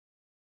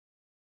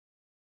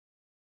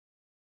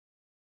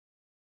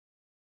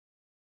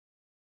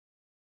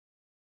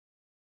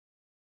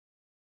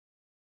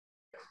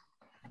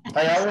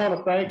Hey, I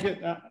want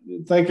to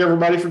thank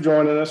everybody for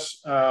joining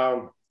us.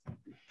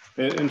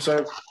 And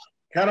so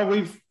kind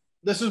of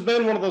this has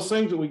been one of those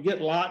things that we get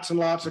lots and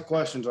lots of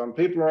questions on.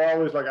 People are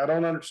always like, I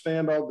don't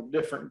understand all the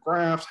different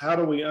graphs. How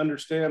do we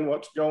understand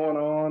what's going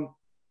on?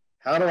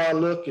 How do I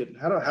look at,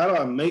 how do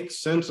I make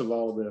sense of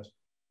all of this?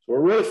 So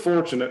we're really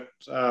fortunate.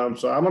 So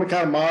I'm going to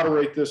kind of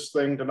moderate this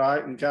thing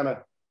tonight and kind of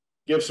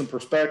give some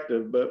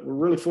perspective, but we're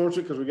really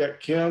fortunate because we got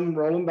Kim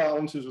Rowlin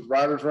Dollins, who's with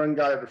Riders Run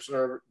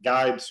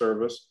Guide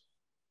Service,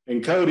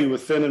 and Cody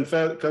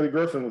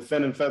Griffin with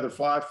Fin and Feather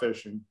Fly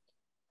Fishing.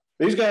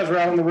 These guys are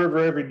out on the river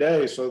every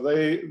day, so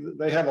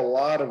they have a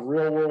lot of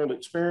real world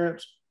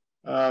experience.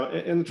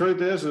 And the truth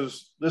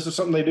is this is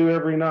something they do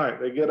every night.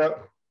 They get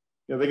up,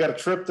 they got a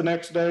trip the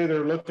next day.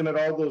 They're looking at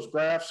all those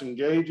graphs and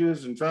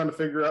gauges and trying to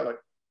figure out,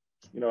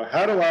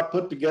 how do I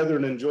put together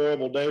an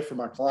enjoyable day for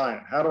my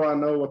client? How do I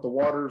know what the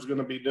water is going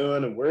to be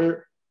doing and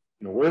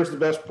where's the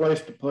best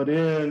place to put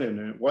in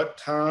and at what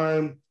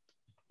time?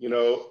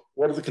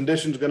 What are the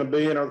conditions going to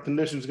be, and are the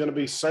conditions going to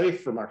be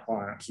safe for my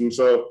clients? And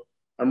so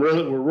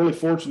we're really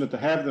fortunate to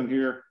have them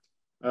here,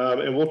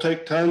 and we'll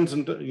take tons,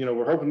 and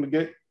we're hoping to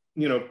get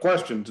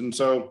questions. And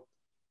so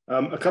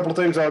a couple of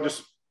things I'll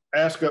just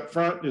ask up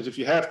front is, if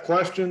you have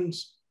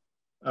questions,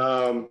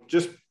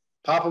 just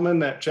pop them in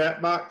that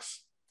chat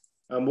box.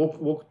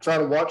 We'll try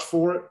to watch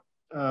for it.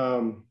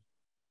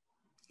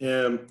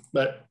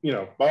 But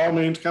by all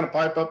means, kind of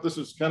pipe up. This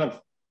is kind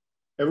of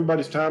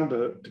everybody's time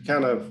to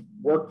kind of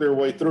work their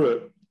way through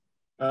it.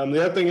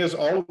 The other thing is,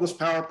 all of this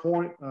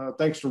PowerPoint,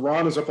 thanks to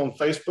Ron, is up on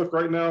Facebook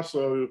right now.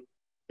 So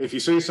if you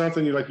see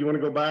something you want to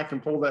go back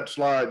and pull that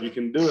slide, you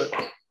can do it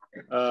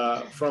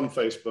from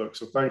Facebook.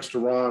 So thanks to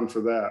Ron for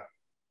that.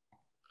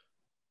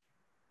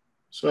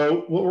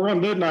 So what we're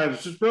going to do tonight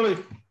is just really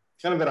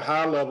kind of at a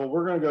high level.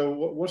 We're going to go,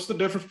 what's the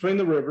difference between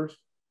the rivers?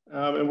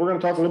 And we're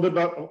going to talk a little bit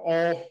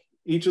about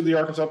each of the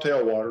Arkansas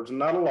tailwaters, and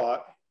not a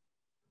lot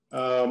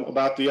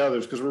about the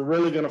others, because we're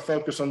really going to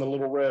focus on the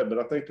Little Red. But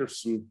I think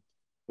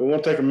we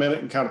want to take a minute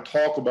and kind of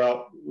talk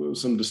about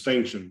some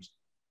distinctions.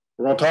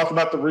 We're going to talk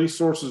about the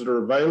resources that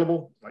are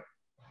available. Like,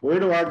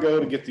 where do I go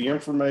to get the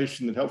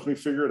information that helps me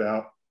figure it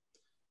out?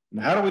 And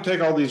how do we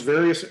take all these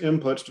various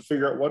inputs to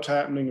figure out what's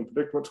happening and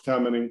predict what's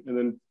coming? And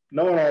then,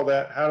 knowing all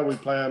that, how do we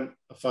plan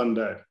a fun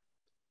day?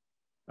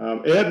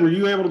 Ed, were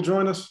you able to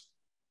join us?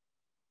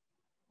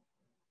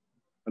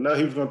 I know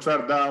he was going to try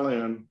to dial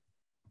in.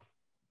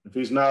 If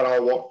he's not,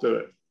 I'll walk through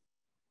it.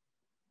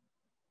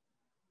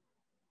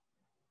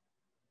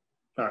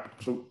 All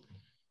right,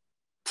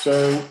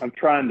 so I'm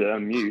trying to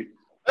unmute.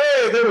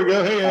 Hey, there we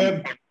go. Hey,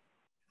 Ed.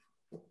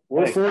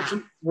 We're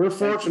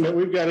fortunate.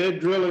 We've got Ed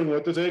drilling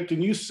with us. Ed,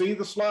 can you see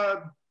the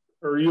slide,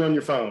 or are you on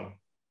your phone?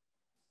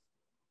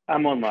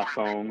 I'm on my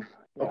phone.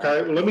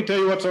 Okay, well, let me tell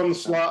you what's on the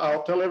slide.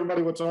 I'll tell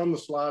everybody what's on the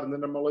slide, and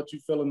then I'm going to let you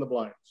fill in the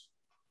blanks.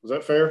 Is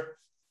that fair?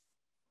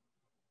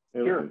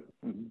 Sure.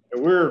 And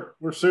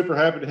we're super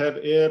happy to have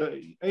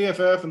Ed.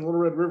 AFF and the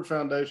Little Red River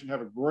Foundation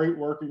have a great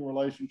working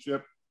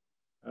relationship.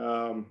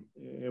 And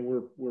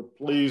we're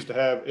pleased to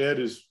have Ed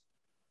is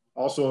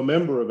also a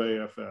member of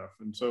AFF.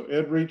 And so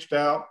Ed reached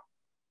out,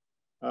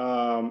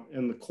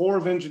 and the Corps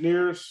of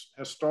Engineers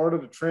has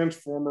started a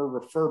transformer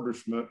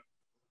refurbishment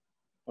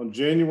on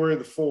January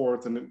the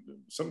 4th, and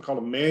something called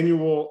a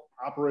manual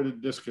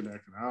operated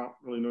disconnect. And I don't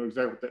really know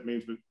exactly what that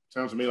means, but it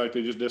sounds to me like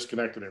they just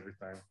disconnected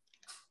everything.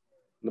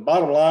 And the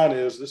bottom line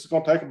is, this is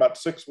going to take about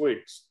 6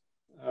 weeks.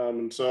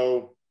 And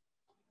so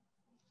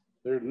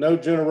there's no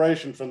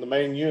generation from the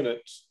main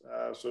units.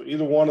 So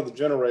either one of the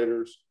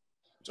generators,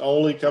 it's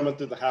only coming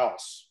through the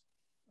house.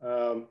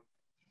 And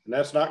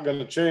that's not going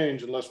to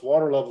change unless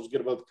water levels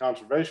get above the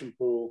conservation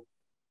pool,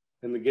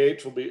 and the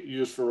gates will be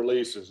used for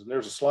releases. And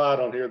there's a slide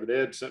on here that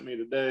Ed sent me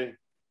today.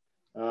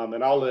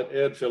 And I'll let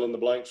Ed fill in the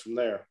blanks from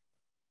there.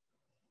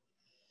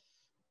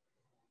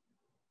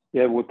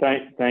 Yeah, well,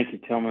 thank you,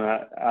 Tillman.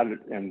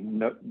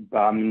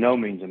 By no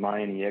means am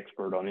I any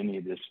expert on any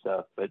of this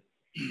stuff, but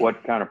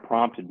what kind of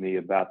prompted me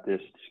about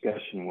this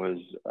discussion was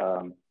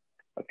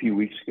a few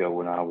weeks ago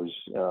when I was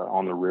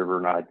on the river,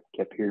 and I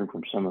kept hearing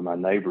from some of my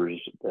neighbors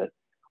that,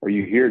 are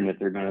you hearing that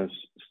they're going to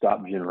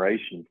stop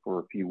generation for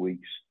a few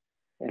weeks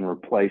and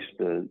replace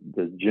the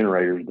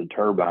generators, the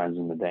turbines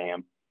in the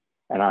dam?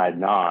 And I had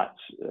not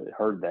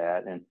heard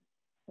that. And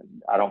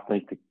I don't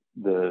think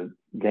the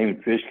Game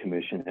and Fish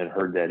Commission had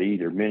heard that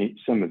either.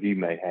 Some of you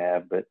may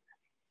have, but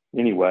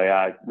anyway,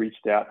 I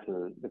reached out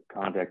to the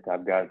contact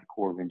I've got at the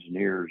Corps of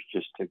Engineers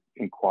just to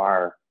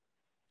inquire,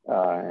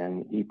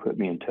 and he put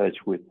me in touch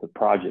with the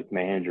project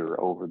manager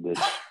over this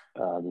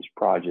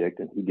project,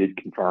 and he did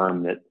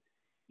confirm that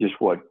just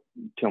what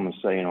Tillman's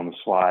saying on the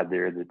slide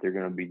there, that they're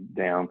going to be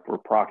down for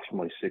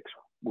approximately 6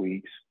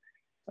 weeks,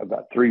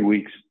 about 3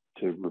 weeks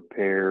to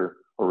repair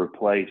or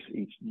replace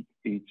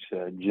each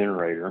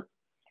generator.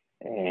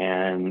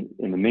 And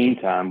in the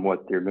meantime,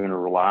 what they're going to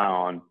rely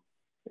on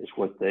is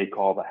what they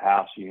call the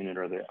house unit,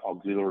 or the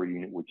auxiliary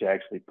unit, which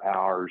actually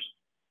powers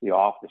the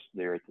office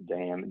there at the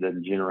dam. It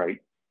doesn't generate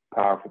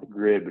power for the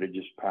grid, but it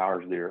just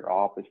powers their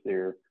office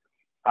there.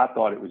 I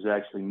thought it was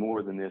actually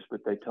more than this,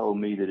 but they told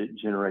me that it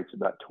generates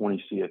about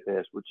 20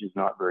 CFS, which is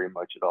not very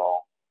much at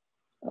all.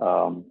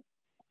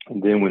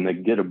 And then when they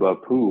get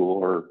above pool,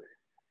 or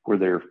where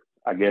they're,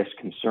 I guess,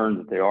 concerned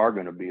that they are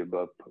going to be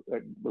above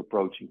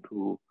approaching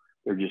pool,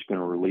 they're just going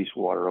to release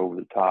water over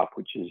the top,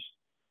 which is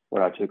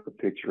what I took a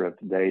picture of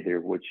today there,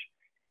 which,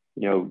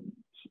 you know,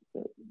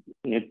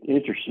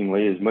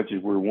 interestingly, as much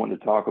as we're wanting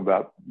to talk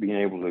about being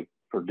able to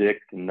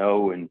predict and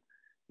know and,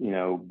 you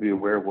know, be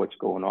aware of what's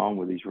going on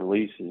with these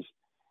releases,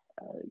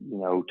 you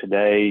know,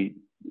 today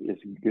is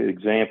a good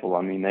example.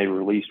 I mean, they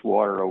released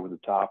water over the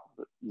top,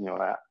 you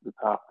know, at the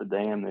top of the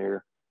dam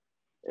there,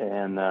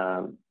 and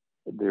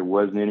there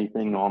wasn't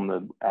anything on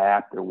the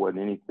app. There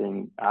wasn't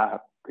anything I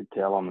could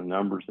tell on the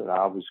numbers that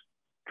I was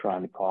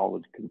trying to call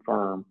to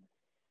confirm.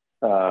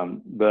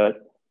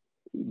 But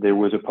there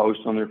was a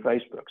post on their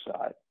Facebook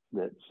site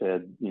that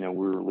said, you know,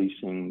 we're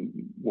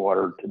releasing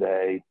water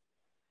today.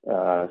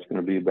 It's going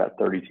to be about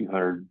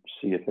 3,200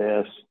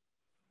 CFS.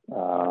 I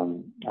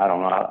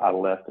don't know. I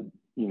left,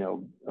 you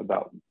know,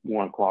 about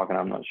 1 o'clock, and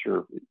I'm not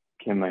sure if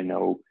Kim may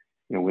know,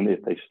 you know,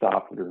 if they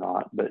stopped it or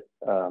not. But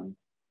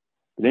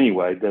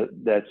anyway,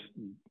 that's,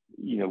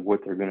 you know,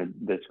 what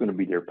that's going to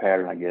be their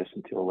pattern, I guess,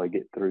 until they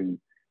get through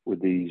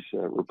with these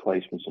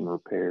replacements and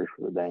repairs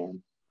for the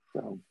dam.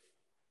 So.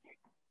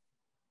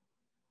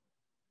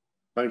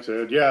 Thanks,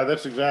 Ed. Yeah,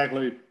 that's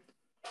exactly.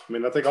 I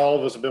mean, I think all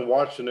of us have been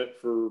watching it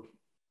for,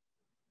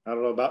 I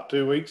don't know, about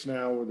 2 weeks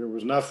now, where there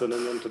was nothing,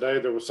 and then today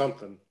there was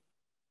something,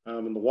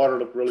 and the water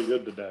looked really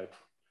good today.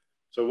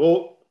 So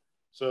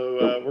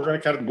we're going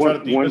to kind of try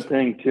to one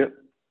thing, Tip.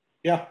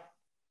 Yeah.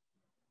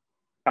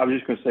 I was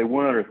just going to say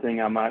one other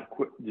thing I might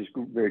just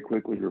very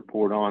quickly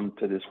report on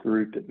to this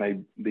group that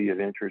may be of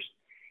interest.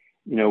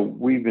 You know,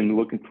 we've been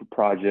looking for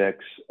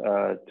projects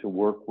to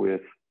work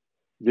with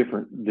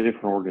different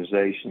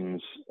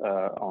organizations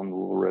on the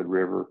Little Red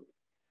River,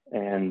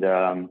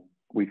 and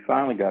we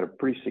finally got a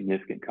pretty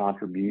significant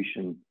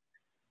contribution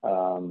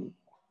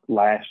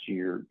last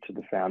year to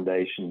the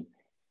foundation,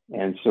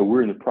 and so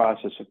we're in the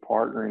process of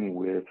partnering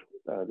with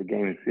the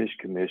Game and Fish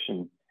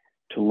Commission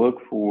to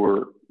look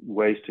for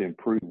ways to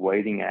improve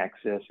wading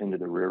access into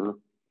the river.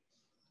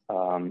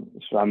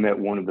 So I met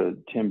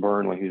Tim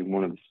Burnley, who's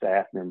one of the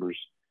staff members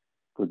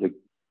for the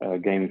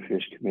Game and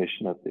Fish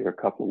Commission up there a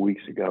couple of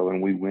weeks ago,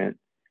 and we went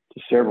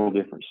to several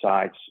different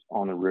sites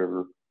on the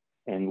river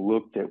and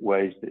looked at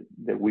ways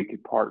that we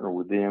could partner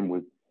with them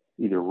with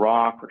either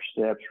rock or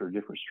steps or a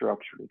different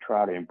structure to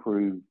try to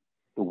improve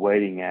the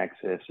wading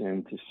access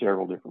into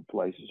several different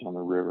places on the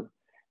river.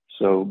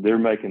 So they're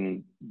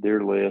making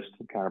their list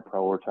and kind of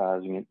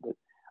prioritizing it, but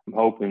I'm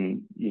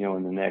hoping, you know,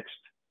 in the next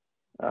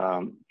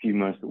few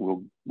months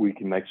that we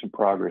can make some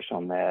progress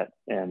on that,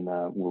 and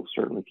we'll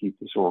certainly keep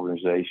this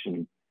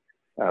organization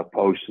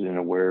posted and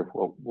aware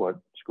of what's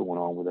going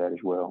on with that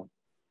as well.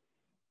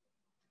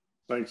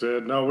 Thanks,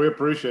 Ed. No, we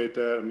appreciate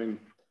that. I mean,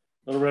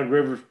 Little Red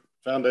River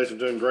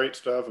Foundation's doing great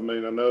stuff. I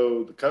mean, I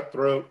know the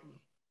Cutthroat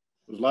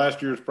was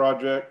last year's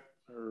project,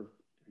 or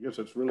I guess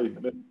it's really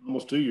been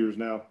almost 2 years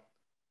now.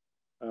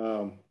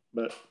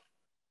 But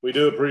we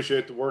do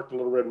appreciate the work of the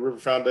Little Red River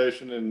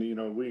Foundation, and, you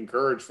know, we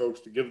encourage folks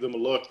to give them a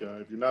look.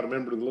 If you're not a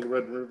member of the Little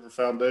Red River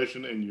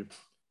Foundation and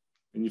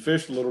you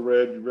fish the Little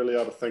Red, you really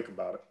ought to think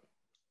about it.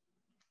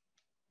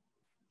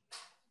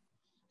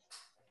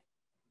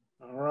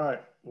 All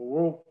right.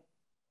 Well,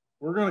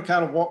 we're going to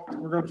kind of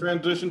we're going to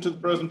transition to the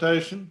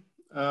presentation.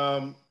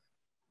 So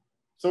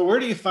where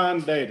do you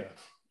find data?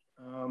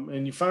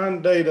 And you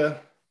find data,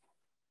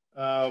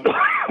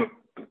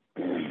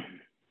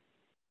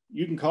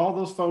 you can call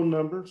those phone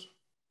numbers.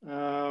 You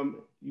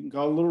can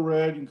call the Little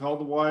Red, you can call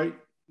the White,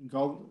 you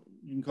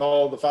can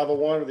call the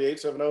 501 or the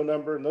 870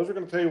 number, and those are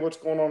going to tell you what's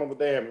going on the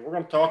dam. And we're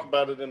going to talk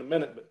about it in a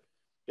minute, but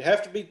you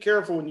have to be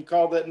careful when you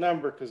call that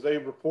number because they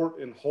report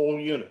in whole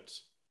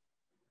units.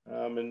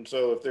 And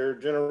so if they're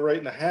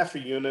generating a half a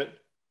unit,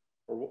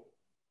 or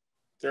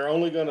they're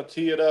only going to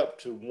tee it up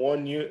to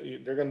 1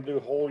 unit, they're going to do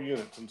whole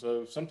units. And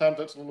so sometimes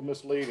that's a little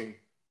misleading,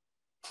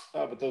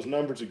 but those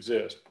numbers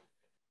exist.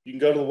 You can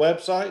go to the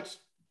websites.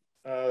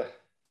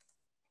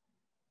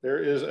 There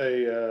is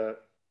the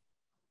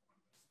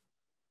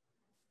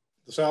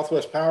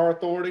Southwest Power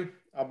Authority.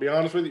 I'll be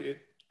honest with you,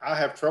 I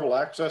have trouble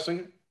accessing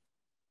it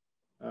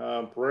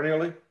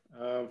perennially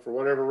for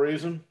whatever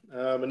reason.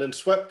 And then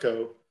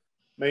SWEPCO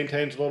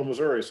maintains Little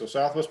Missouri. So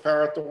Southwest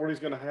Power Authority is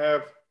going to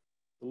have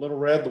the Little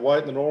Red, the White,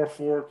 and the North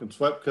Fork, and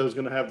SWEPCO is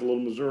going to have the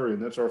Little Missouri,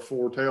 and that's our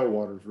 4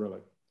 tailwaters,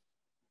 really.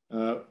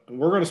 And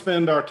we're going to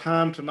spend our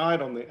time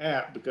tonight on the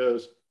app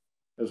because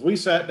as we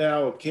sat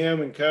down with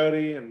Kim and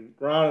Cody and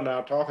Ron and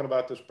I talking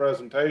about this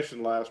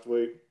presentation last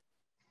week,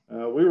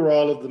 we were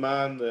all of the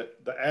mind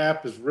that the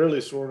app is really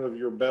sort of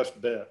your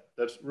best bet.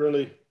 That's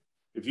really,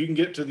 if you can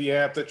get to the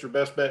app, that's your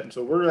best bet. And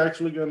so we're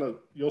actually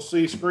you'll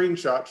see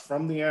screenshots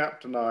from the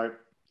app tonight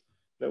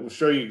that will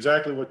show you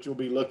exactly what you'll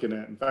be looking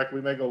at. In fact,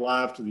 we may go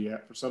live to the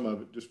app for some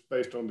of it just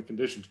based on the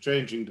conditions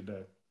changing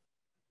today.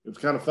 It was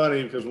kind of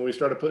funny because when we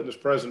started putting this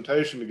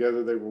presentation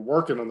together, they were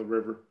working on the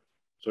river,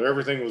 so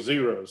everything was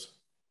zeros.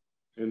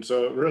 And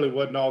so it really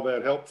wasn't all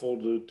that helpful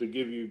to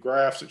give you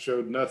graphs that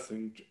showed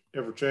nothing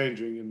ever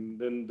changing. And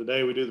then the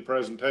day we do the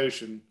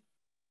presentation,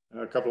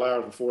 a couple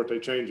hours before it, they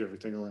change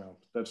everything around.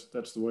 That's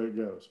the way it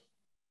goes.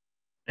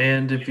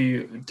 And if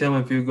you tell me,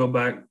 if you go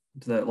back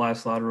to that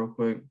last slide real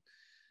quick,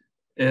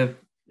 if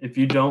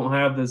you don't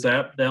have this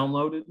app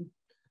downloaded,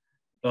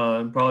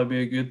 it'd probably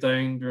be a good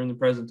thing during the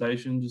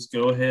presentation. Just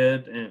go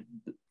ahead and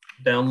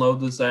download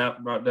this app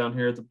right down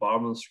here at the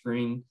bottom of the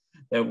screen.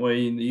 That way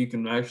you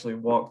can actually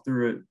walk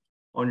through it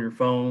on your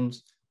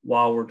phones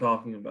while we're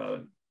talking about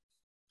it.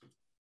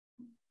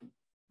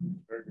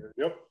 Very good.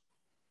 Yep.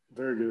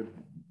 Very good.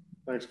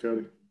 Thanks,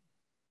 Cody.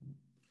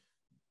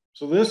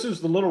 So this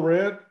is the little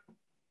red.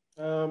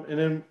 And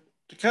then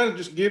to kind of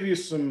just give you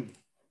some,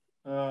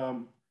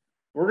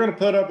 we're going to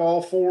put up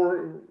all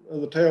 4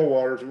 of the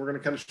tailwaters, and we're going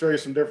to kind of show you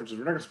some differences.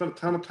 We're not going to spend a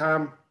ton of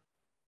time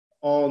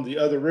on the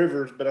other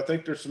rivers, but I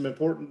think there's some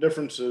important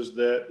differences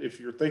that if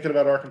you're thinking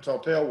about Arkansas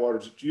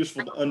tailwaters, it's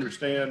useful to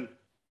understand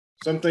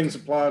some things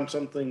apply and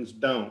some things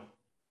don't.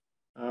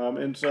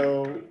 And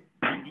so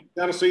you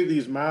got to see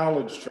these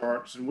mileage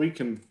charts, and we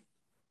can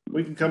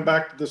come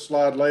back to this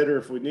slide later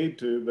if we need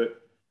to,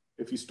 but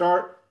if you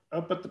start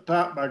up at the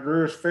top by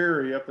Greer's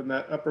Ferry, up in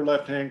that upper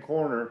left-hand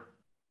corner,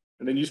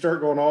 and then you start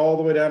going all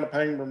the way down to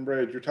Pangburn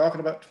Bridge, you're talking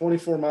about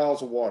 24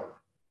 miles of water.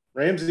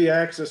 Ramsey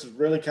Access is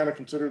really kind of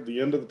considered the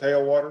end of the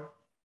tailwater,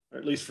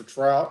 at least for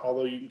trout,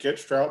 although you can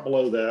catch trout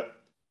below that.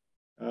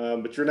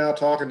 But you're now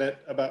talking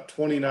at about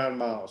 29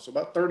 miles, so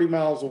about 30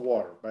 miles of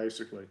water,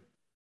 basically,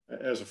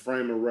 as a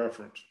frame of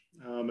reference.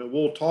 And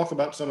we'll talk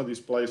about some of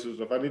these places.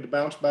 If I need to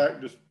bounce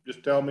back, just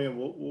tell me and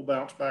we'll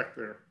bounce back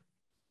there.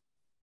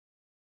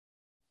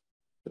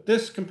 But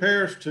this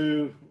compares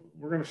to,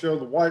 we're going to show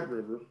the White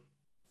River,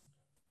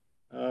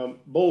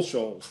 Bull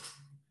Shoals.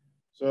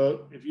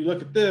 So if you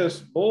look at this,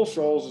 Bull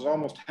Shoals is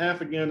almost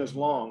half again as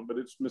long, but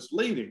it's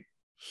misleading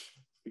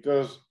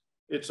because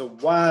it's a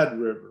wide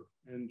river.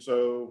 And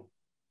so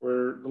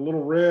where the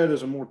Little Red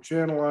is a more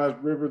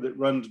channelized river that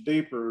runs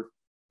deeper,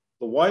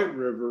 the White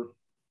River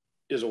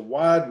is a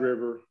wide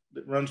river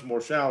that runs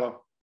more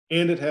shallow,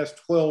 and it has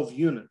 12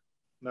 units.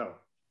 No,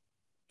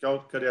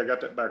 Cody, I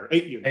got that back.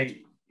 8 units.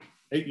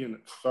 8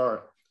 units. Sorry.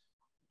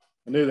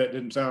 I knew that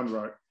didn't sound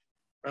right.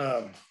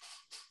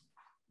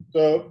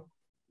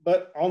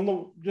 But on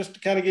the, just to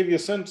kind of give you a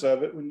sense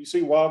of it, when you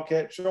see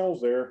Wildcat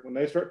Shoals there, when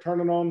they start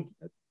turning on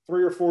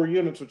 3 or 4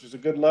 units, which is a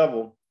good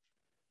level,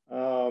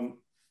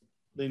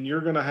 then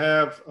you're going to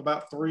have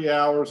about 3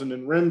 hours. And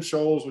then Rim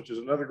Shoals, which is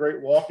another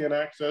great walk-in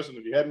access. And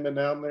if you hadn't been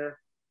down there,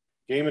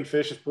 Game and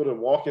Fish has put a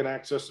walk-in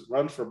access that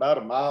runs for about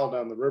a mile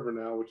down the river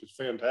now, which is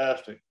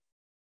fantastic.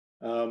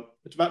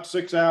 It's about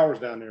 6 hours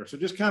down there. So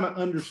just kind of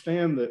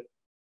understand that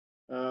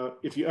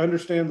if you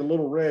understand the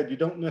Little Red, you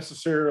don't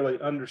necessarily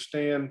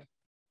understand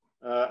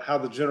how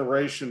the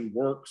generation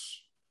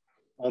works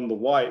on the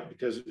White,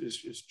 because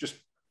it's just,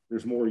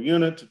 there's more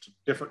units. It's a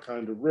different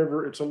kind of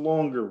river. It's a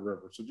longer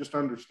river. So just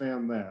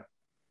understand that.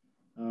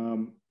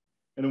 And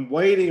in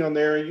wading on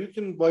there, you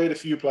can wade a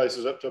few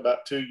places up to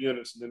about 2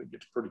 units, and then it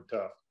gets pretty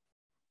tough.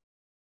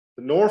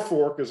 The North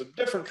Fork is a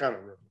different kind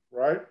of river,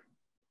 right?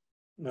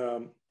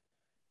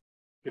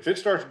 If it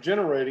starts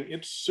generating,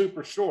 it's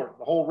super short.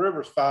 The whole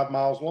river is 5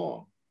 miles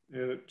long,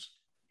 and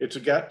it's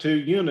got 2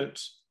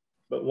 units.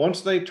 But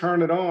once they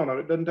turn it on,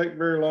 it doesn't take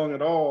very long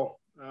at all.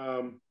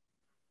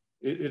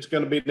 It's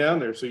going to be down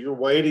there. So your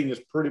wading is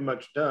pretty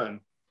much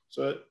done.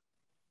 So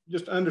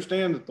just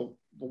understand that the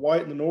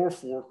White and the North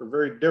Fork are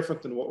very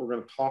different than what we're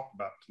going to talk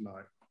about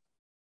tonight.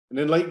 And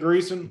then Lake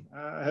Greason,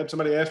 I had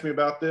somebody ask me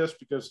about this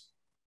because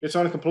it's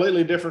on a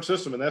completely different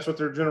system, and that's what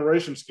their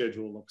generation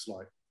schedule looks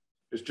like.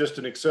 It's just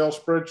an Excel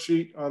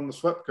spreadsheet on the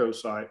SWEPCO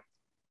site.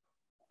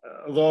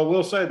 Although I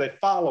will say they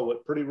follow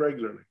it pretty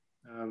regularly.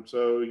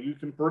 So you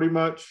can pretty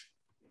much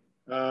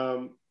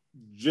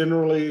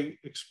generally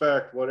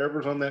expect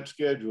whatever's on that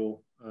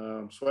schedule,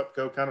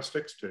 SWEPCO kind of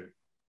sticks to.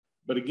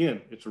 But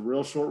again, it's a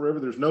real short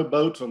river. There's no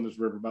boats on this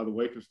river, by the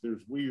way, because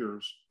there's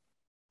weirs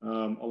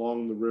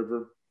along the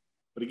river.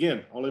 But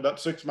again, only about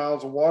 6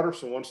 miles of water.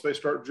 So once they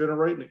start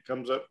generating, it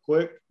comes up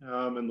quick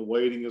and the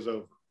wading is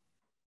over.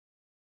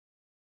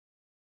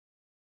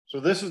 So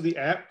this is the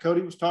app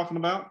Cody was talking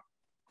about.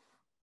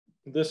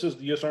 This is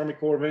the U.S. Army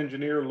Corps of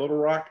Engineers Little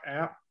Rock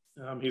app.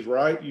 He's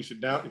right. You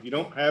should if you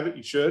don't have it,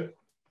 you should.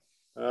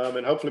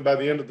 And hopefully by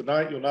the end of the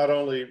night, you'll not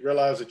only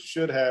realize that you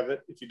should have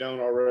it if you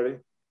don't already,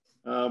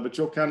 but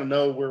you'll kind of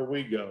know where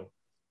we go.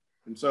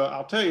 And so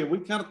I'll tell you, we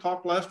kind of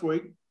talked last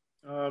week.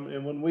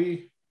 And when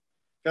we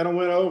kind of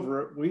went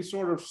over it, we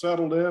sort of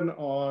settled in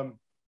on,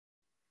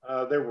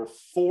 there were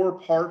 4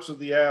 parts of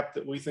the app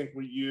that we think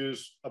we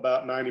use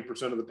about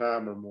 90% of the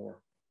time or more.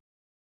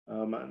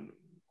 And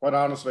quite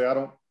honestly, I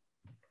don't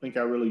think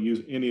I really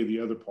use any of the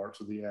other parts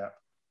of the app.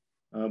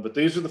 But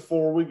these are the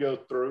 4 we go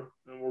through,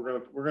 and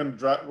we're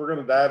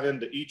gonna dive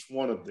into each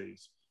one of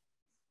these.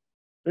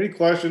 Any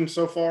questions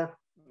so far?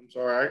 I'm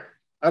sorry,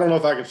 I don't know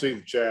if I can see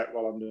the chat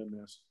while I'm doing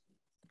this.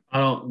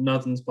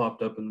 Nothing's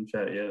popped up in the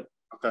chat yet.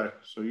 Okay,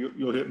 so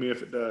you'll hit me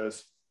if it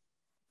does.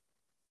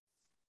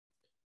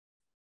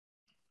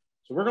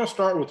 So we're going to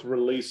start with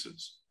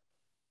releases.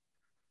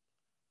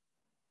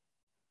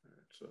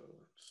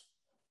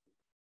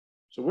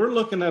 So we're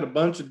looking at a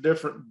bunch of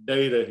different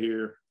data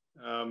here.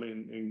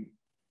 And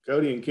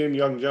Cody and Kim,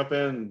 y'all can jump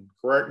in and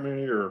correct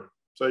me or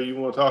say you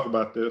want to talk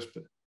about this.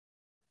 But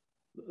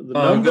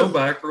the go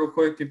back real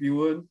quick if you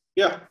would.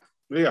 Yeah.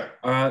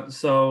 All right.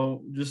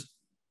 So just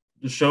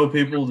to show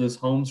people this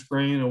home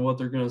screen and what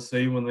they're going to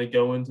see when they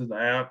go into the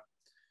app.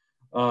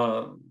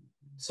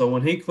 So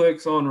when he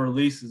clicks on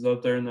releases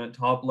up there in that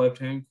top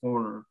left-hand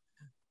corner,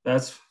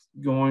 that's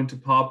going to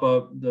pop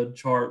up the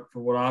chart for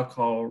what I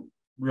call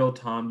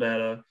real-time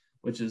data,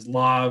 which is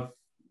live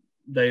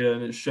data,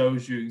 and it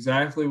shows you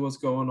exactly what's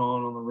going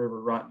on the river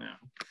right now.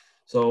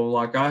 So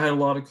like I had a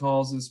lot of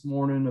calls this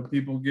morning of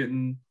people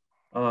getting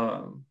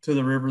to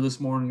the river this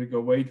morning to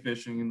go wade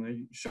fishing, and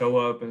they show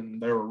up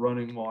and they were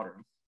running water,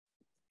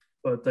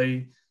 but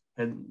they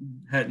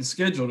hadn't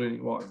scheduled any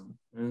water.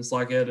 And it's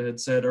like Ed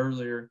had said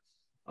earlier,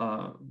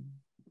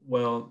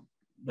 well,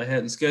 they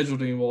hadn't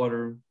scheduled any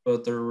water,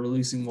 but they're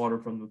releasing water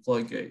from the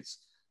floodgates.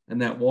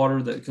 And that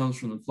water that comes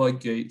from the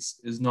floodgates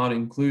is not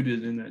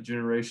included in that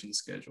generation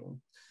schedule.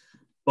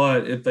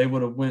 But if they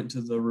would have went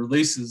to the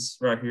releases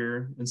right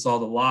here and saw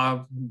the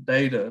live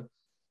data,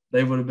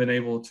 they would have been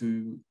able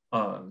to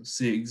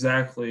see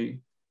exactly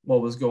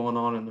what was going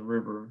on in the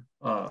river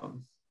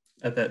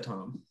at that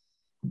time.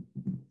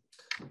 You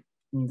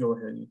can go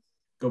ahead and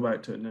go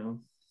back to it now.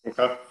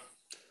 Okay.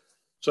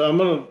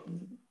 So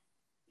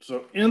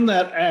so in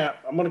that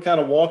app, I'm going to kind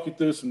of walk you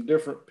through some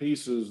different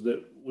pieces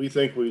that we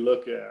think we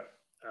look at.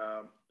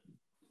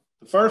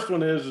 The first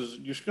one is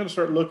you're just going to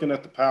start looking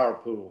at the power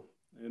pool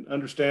and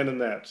understanding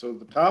that. So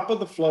the top of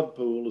the flood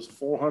pool is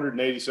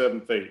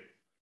 487 feet.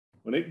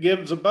 When it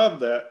gives above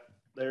that,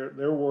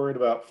 they're worried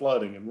about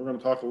flooding, and we're going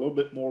to talk a little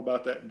bit more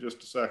about that in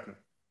just a second.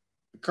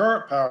 The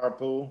current power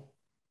pool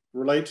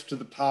relates to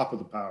the top of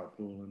the power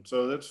pool, and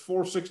so that's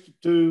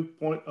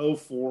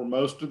 462.04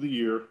 most of the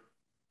year.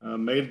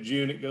 May to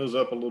June, it goes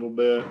up a little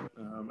bit.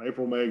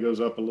 April, May goes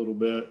up a little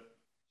bit.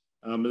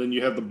 And then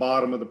you have the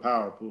bottom of the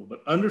power pool.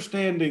 But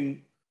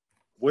understanding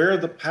where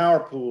the power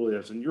pool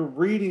is, and you're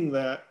reading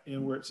that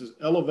in where it says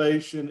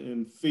elevation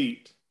in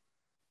feet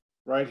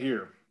right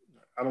here.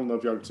 I don't know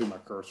if y'all can see my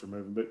cursor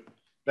moving, but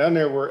down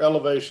there where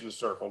elevation is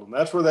circled, and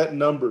that's where that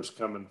number's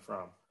coming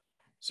from.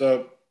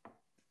 So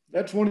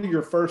that's one of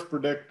your first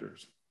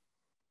predictors.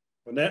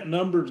 When that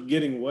number's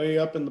getting way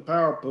up in the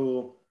power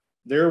pool,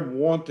 they're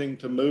wanting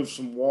to move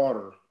some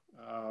water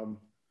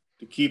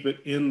to keep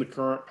it in the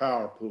current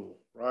power pool,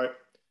 right?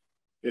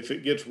 If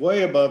it gets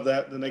way above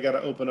that, then they got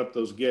to open up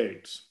those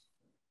gates.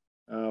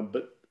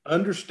 But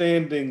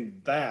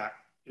understanding that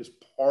is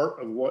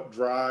part of what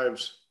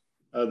drives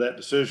that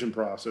decision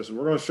process. And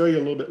we're going to show you a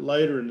little bit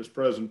later in this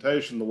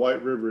presentation, the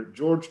White River at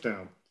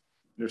Georgetown.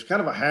 There's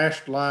kind of a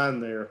hashed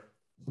line there.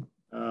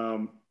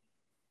 And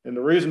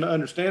the reason to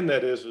understand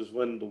that is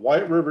when the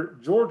White River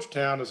at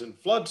Georgetown is in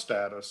flood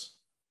status,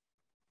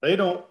 they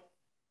don't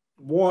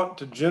want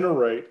to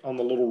generate on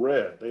the little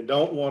red. They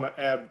don't want to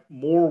add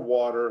more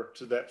water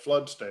to that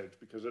flood stage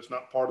because it's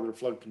not part of their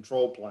flood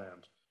control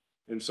plans.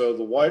 And so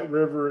the White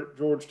River at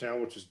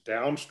Georgetown, which is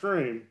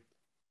downstream,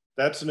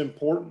 that's an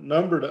important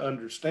number to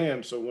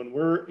understand. So when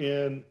we're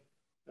in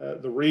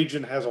the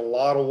region has a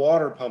lot of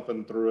water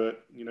pumping through it,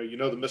 you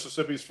know the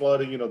Mississippi's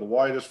flooding, the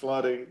White is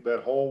flooding,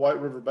 that whole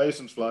White River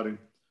Basin's flooding.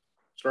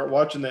 Start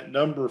watching that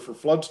number for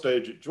flood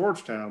stage at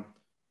Georgetown,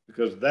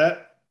 because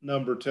that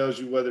number tells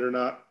you whether or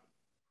not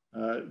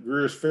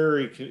Greer's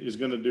Ferry is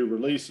going to do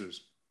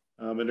releases.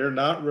 And they're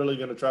not really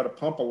going to try to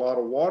pump a lot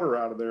of water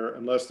out of there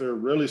unless they're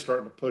really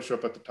starting to push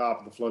up at the top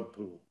of the flood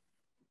pool.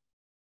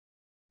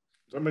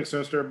 Does that make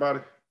sense to everybody?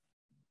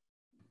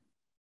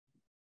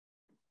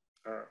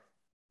 All right.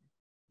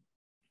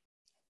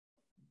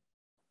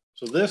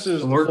 So this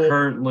is we're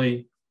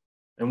currently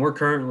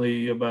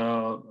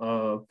about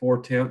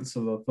 0.4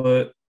 of a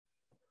foot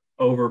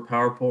over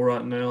power pool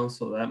right now.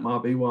 So that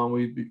might be why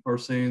we are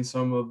seeing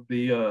some of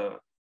the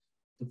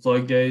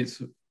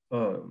floodgates,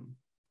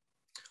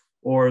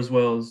 or as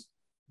well as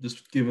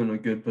just giving a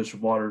good push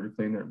of water to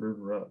clean that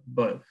river up.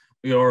 But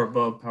we are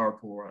above power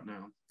pool right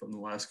now from the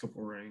last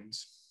couple of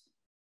rains.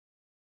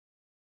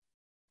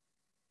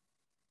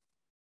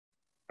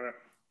 All right.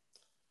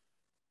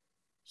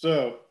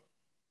 So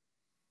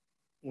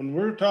when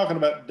we're talking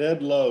about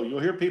dead low,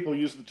 you'll hear people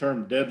use the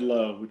term dead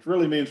low, which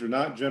really means they're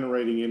not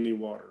generating any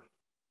water.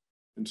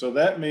 And so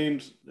that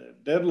means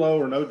that dead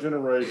low or no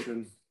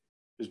generation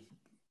is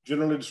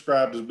generally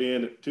described as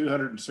being at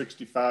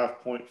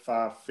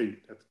 265.5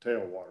 feet at the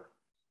tailwater.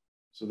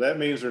 So that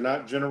means they're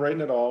not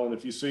generating at all. And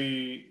if you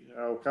see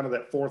kind of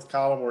that fourth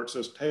column where it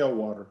says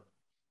tailwater,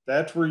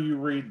 that's where you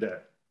read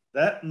that.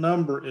 That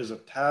number is a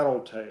tidal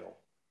tail.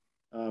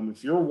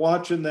 If you're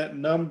watching that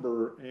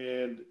number,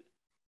 and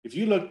if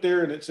you look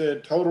there and it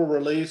said total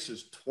release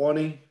is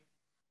 20,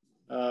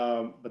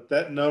 but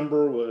that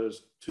number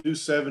was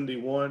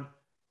 271,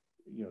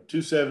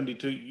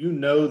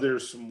 272,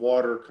 there's some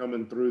water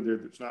coming through there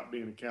that's not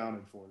being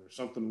accounted for. There's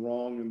something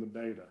wrong in the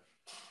data.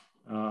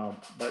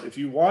 But if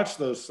you watch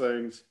those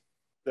things,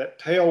 that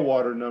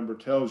tailwater number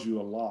tells you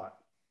a lot.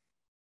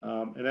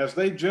 And as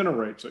they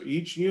generate, so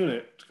each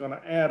unit is going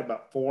to add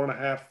about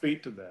 4.5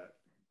 feet to that.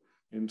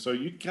 And so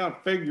you kind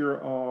of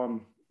figure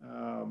on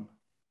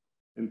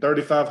in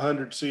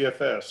 3,500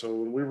 CFS. So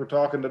when we were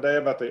talking today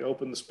about they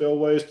opened the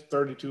spillways to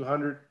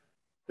 3,200,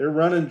 they're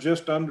running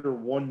just under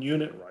 1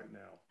 unit right now.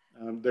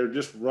 They're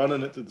just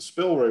running it through the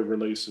spillway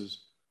releases.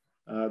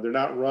 They're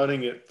not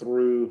running it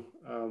through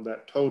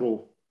that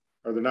total,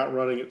 or they're not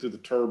running it through the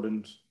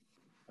turbines.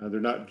 They're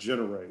not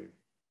generating.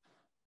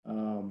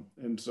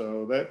 And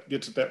so that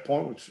gets at that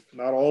point, which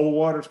not all the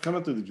water is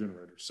coming through the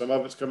generators. Some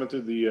of it's coming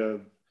through the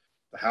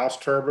house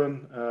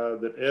turbine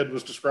that Ed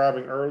was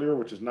describing earlier,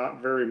 which is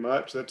not very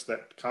much. That's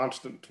that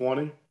constant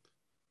 20.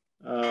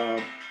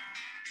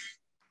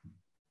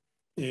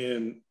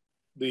 And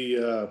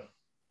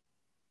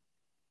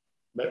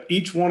but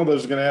each one of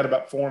those is going to add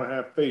about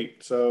 4.5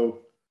 feet. So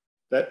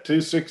that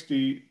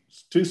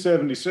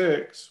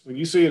 276, when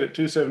you see it at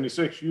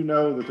 276, you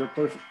know that they're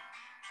pushing.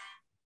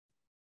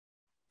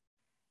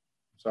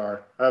 Sorry,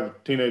 I have a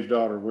teenage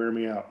daughter, wear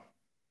me out.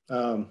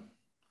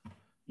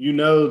 You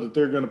know that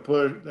they're going to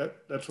push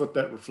that. That's what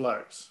that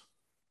reflects.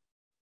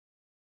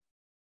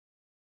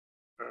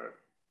 All right.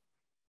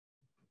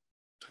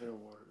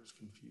 Tailwater is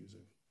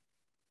confusing.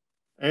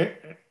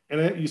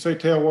 And you say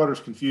tailwater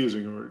is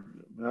confusing, or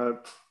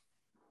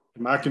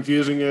am I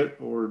confusing it,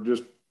 or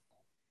just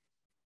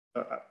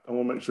I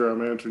want to make sure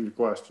I'm answering your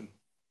question.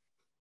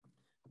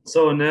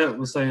 So Annette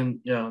was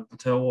saying, yeah, the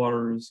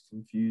tailwater is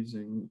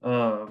confusing.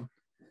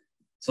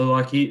 So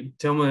like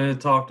Tillman had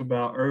talked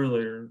about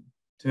earlier,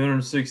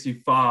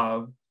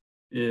 265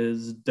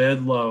 is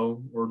dead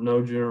low or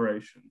no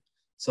generation.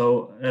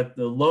 So at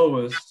the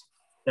lowest,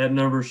 that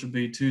number should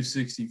be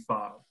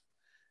 265.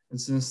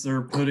 And since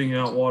they're putting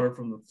out water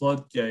from the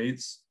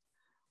floodgates,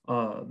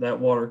 that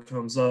water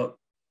comes up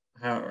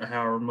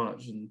however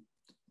much. And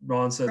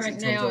Ron says right it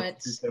comes now up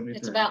to 273.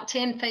 it's about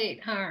 10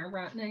 feet higher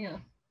right now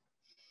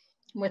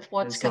with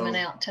what's coming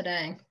out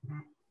today.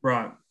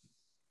 Right.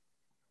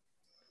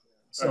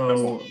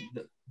 So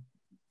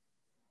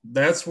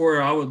that's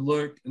where I would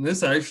look. And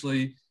this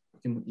actually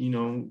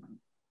can,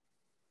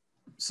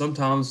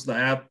 sometimes the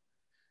app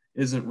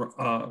isn't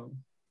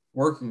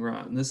working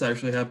right. And this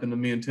actually happened to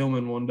me and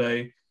Tillman one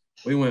day.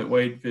 We went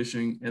wade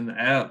fishing and the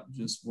app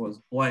just was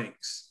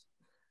blanks.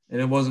 And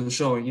it wasn't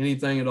showing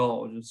anything at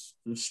all, just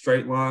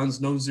straight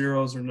lines, no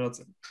zeros or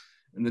nothing.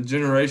 And the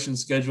generation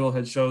schedule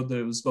had showed that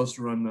it was supposed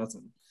to run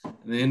nothing. And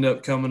they ended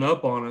up coming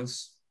up on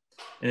us.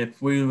 And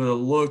if we would have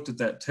looked at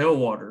that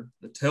tailwater,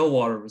 the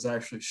tailwater was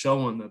actually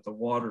showing that the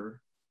water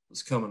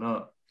was coming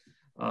up.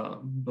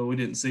 But we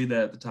didn't see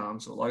that at the time.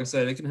 So like I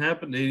said, it can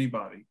happen to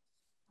anybody.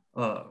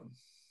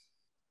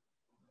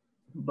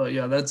 But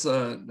yeah, that's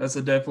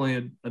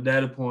definitely a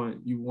data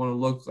point you want to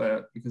look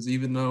at, because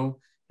even though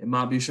it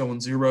might be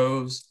showing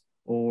zeros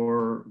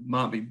or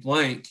might be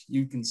blank,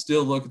 you can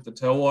still look at the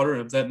tailwater.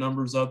 And if that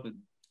number's up at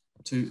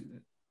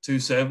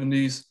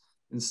 270s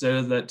instead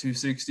of that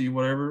 260,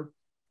 whatever,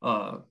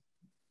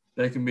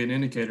 that can be an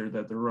indicator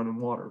that they're running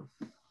water.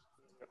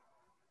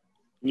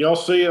 Y'all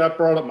see it? I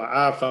brought up my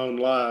iPhone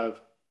live.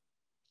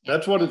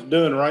 That's what it's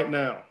doing right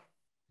now.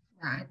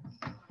 Right.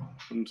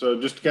 And so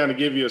just to kind of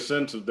give you a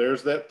sense of,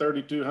 there's that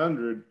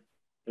 3,200,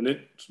 and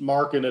it's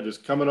marking it as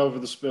coming over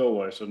the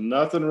spillway. So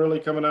nothing really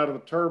coming out of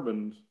the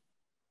turbines.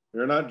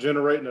 They're not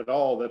generating at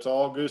all. That's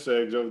all goose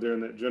eggs over there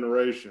in that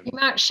generation. You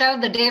might show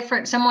the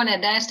difference. Someone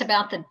had asked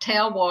about the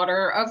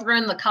tailwater over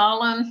in the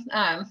column,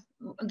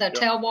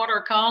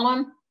 tailwater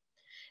column.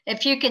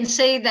 If you can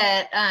see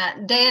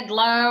that dead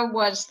low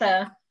was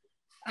the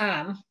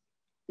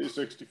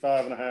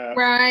 265.5.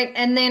 right,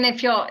 and then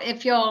if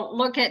you'll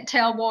look at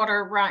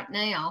tailwater right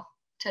now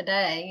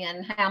today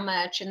and how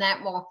much, and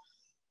that will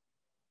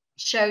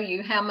show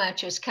you how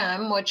much has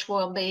come, which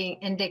will be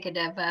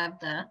indicative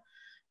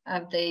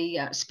of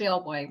the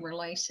spillway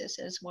releases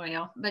as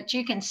well. But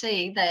you can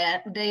see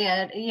that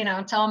dead,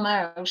 it's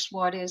almost,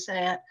 what is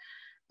that?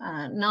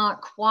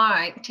 Not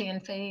quite 10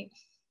 feet.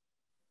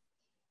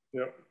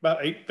 Yep,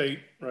 about 8 feet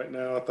right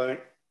now, I think.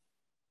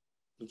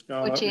 It's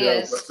gone which up.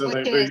 Is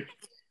feet.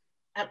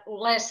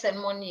 Less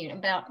than 1 unit,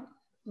 about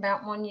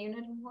 1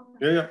 unit.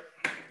 Yeah.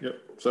 Yep.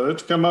 So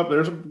it's come up.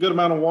 There's a good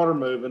amount of water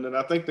moving, and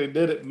I think they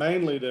did it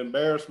mainly to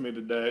embarrass me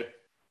today,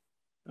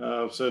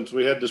 since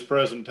we had this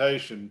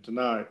presentation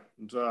tonight.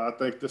 And so I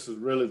think this is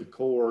really the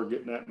core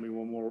getting at me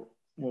one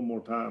more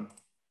time.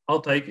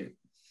 I'll take it.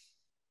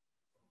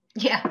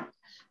 Yeah,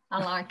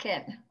 I like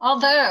it.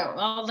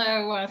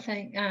 Although I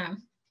think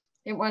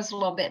it was a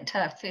little bit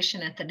tough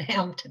fishing at the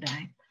dam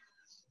today.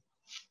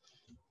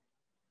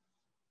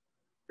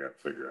 Got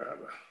to figure out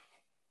let's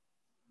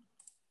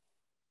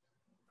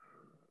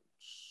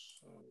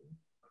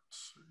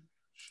see.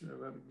 Share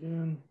that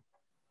again.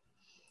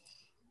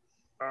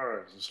 All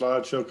right, is the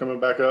slideshow coming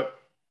back up?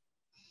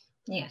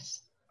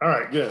 Yes. All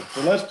right, good.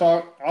 So let's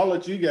talk. I'll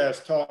let you guys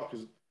talk,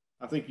 because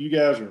I think you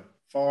guys are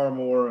far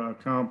more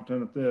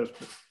competent at this.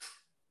 But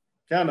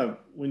kind of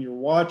when you're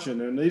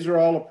watching, and these are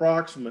all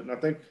approximate, and I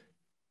think,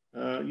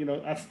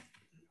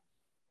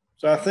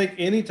 So I think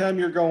anytime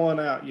you're going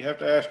out, you have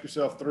to ask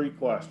yourself 3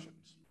 questions.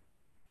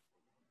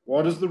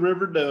 What is the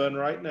river doing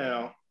right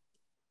now?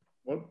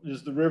 What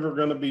is the river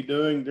going to be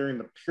doing during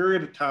the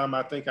period of time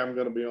I think I'm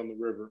going to be on the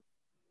river?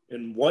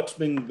 And what's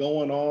been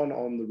going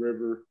on the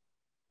river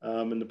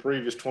in the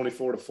previous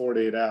 24 to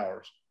 48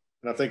 hours?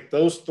 And I think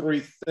those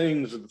 3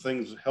 things are the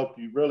things that help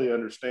you really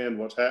understand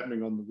what's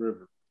happening on the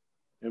river.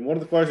 And one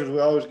of the questions we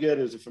always get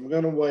is, if I'm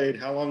going to wade,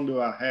 how long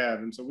do I have?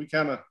 And so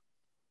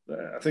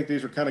I think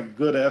these are kind of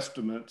good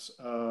estimates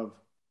of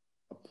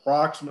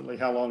approximately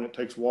how long it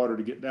takes water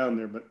to get down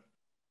there. But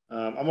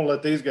I'm going to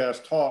let these guys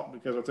talk,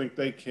 because I think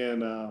they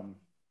can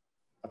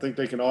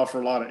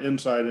offer a lot of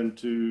insight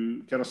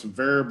into kind of some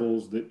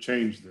variables that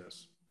change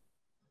this.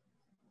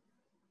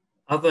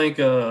 I think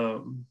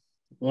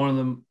one of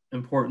the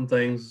important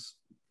things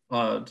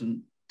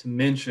to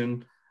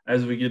mention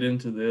as we get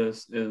into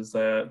this is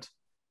that,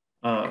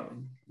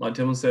 like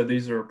Tillman said,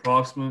 these are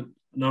approximate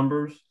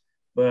numbers,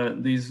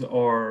 but these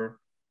are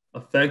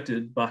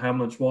affected by how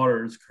much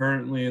water is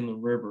currently in the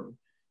river.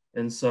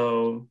 And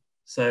so,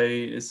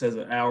 say it says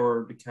an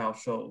hour to Cow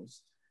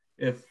Shoals.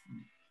 If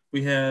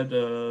we had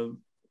a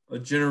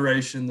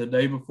generation the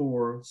day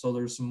before, so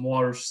there's some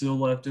water still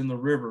left in the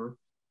river,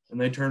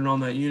 and they turn on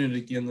that unit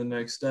again the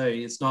next day,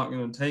 it's not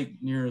going to take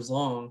near as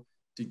long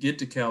to get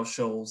to Cow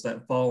Shoals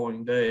that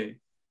following day,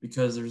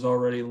 because there's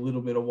already a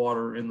little bit of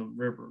water in the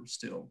river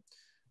still.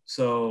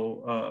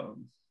 So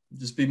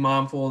just be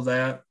mindful of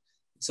that.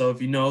 So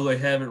if you know they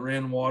haven't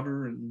ran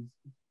water in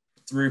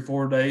 3 or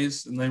 4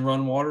 days and they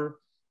run water,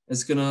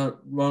 it's going to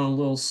run a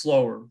little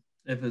slower.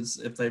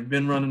 If they've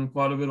been running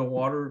quite a bit of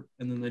water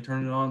and then they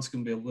turn it on, it's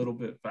going to be a little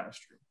bit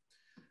faster.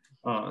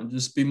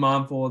 Just be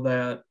mindful of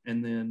that.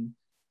 And then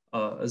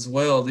as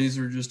well, these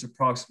are just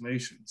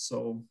approximations.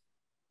 So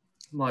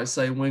like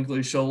say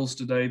Winkley Shoals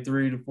today,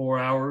 3 to 4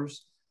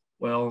 hours.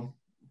 Well,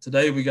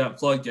 today we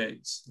got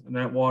floodgates, and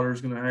that water is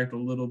going to act a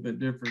little bit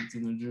different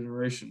than the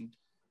generation,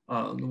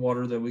 the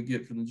water that we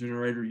get from the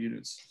generator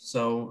units.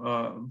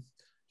 So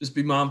just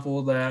be mindful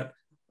of that.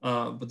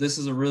 But this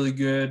is a really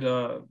good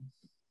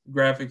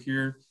graphic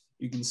here.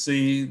 You can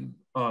see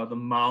the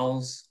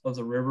miles of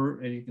the river,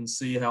 and you can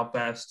see how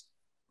fast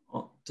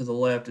to the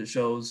left it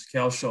shows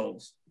Cow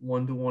Shoals,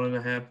 1 to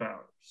 1.5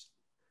 hours.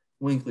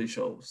 Winkley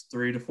Shoals,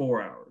 3 to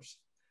 4 hours.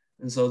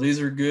 And so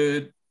these are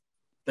good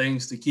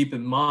things to keep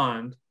in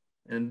mind.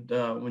 And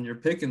when you're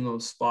picking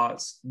those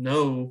spots,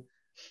 maybe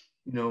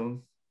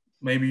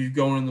you're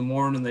going in the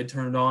morning and they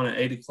turned on at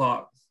 8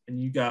 o'clock and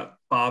you got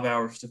 5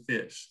 hours to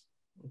fish.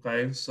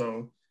 Okay.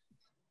 So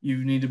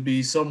you need to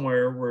be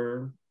somewhere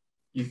where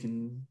you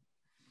can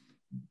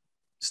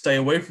stay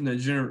away from that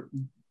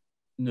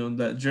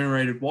that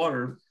generated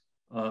water,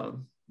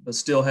 but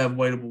still have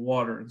wadeable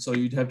water. And so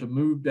you'd have to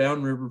move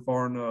downriver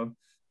far enough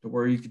to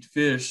where you could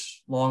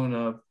fish long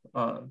enough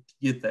to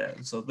get that.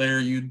 And so there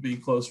you'd be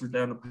closer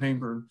down to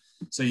Payburn,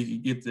 so you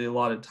could get the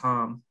allotted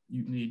time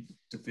you need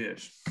to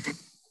fish.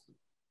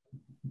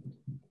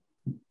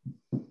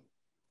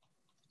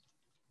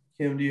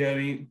 Kim, do you have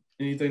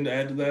anything to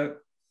add to that?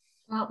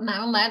 Well,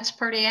 no, that's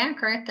pretty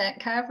accurate. That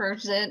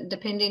covers it,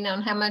 depending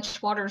on how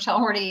much water's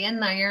already in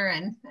there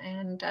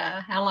and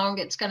how long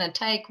it's going to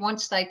take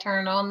once they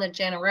turn on the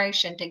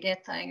generation to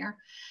get there.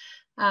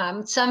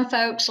 Some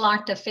folks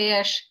like to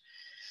fish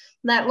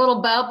that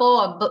little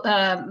bubble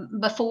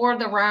before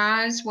the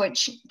rise,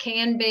 which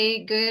can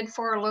be good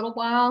for a little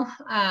while.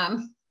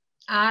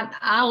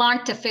 I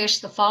like to fish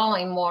the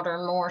falling water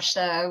more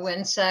so,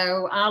 and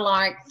so I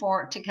like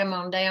for it to come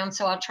on down.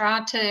 So I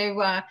try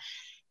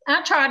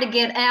to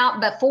get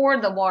out before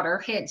the water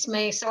hits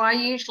me. So I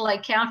usually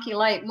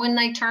calculate when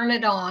they turn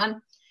it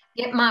on,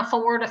 get my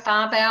 4 to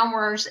 5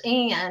 hours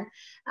in.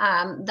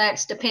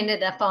 That's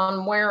dependent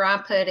upon where I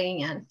put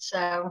in.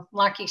 So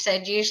like you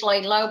said,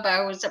 usually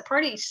Lobo is a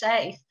pretty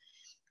safe,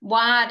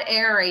 wide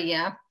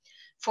area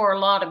for a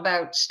lot of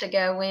boats to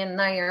go in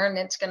there. And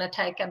it's going to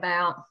take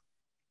about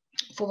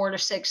 4 to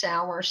 6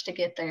 hours to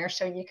get there.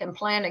 So you can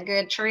plan a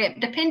good trip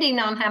depending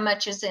on how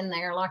much is in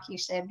there, like you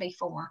said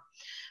before.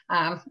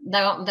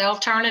 They'll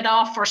turn it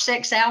off for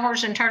 6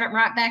 hours and turn it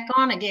right back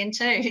on again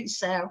too.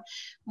 So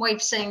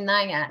we've seen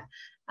that.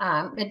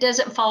 It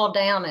doesn't fall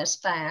down as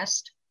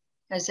fast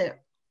as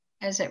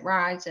it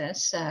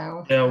rises.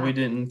 So yeah, we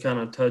didn't kind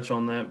of touch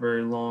on that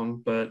very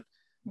long, but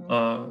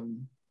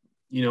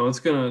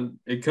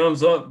it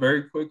comes up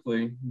very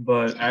quickly,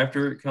 but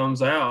after it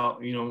comes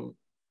out,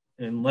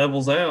 and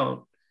levels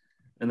out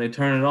and they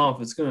turn it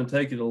off, it's going to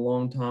take it a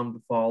long time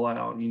to fall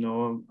out,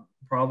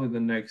 probably the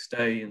next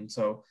day. And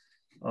so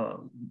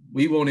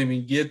we won't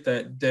even get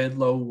that dead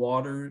low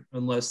water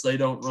unless they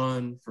don't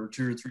run for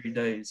 2 or 3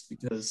 days,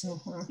 because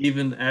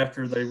even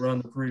after they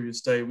run the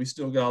previous day, we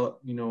still got,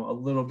 a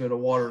little bit of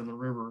water in the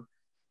river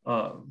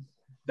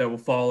that will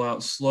fall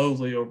out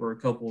slowly over a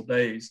couple of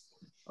days.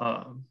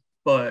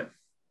 But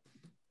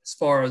as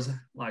far as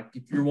like,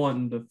 if you're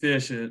wanting to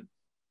fish it,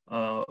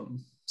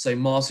 say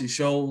Mossy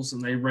Shoals,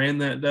 and they ran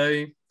that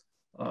day,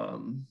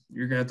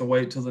 you're gonna have to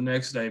wait till the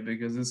next day,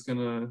 because it's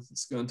gonna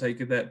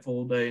take it that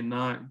full day and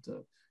night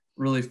to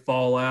really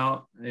fall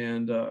out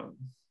and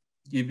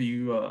give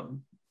you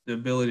the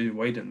ability to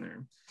wait in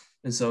there.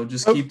 And so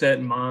just keep that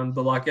in mind.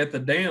 But like at the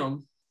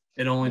dam,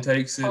 it only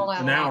takes it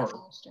an hour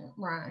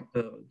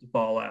to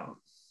fall out.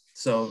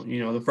 So,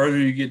 you know, the further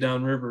you get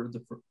downriver,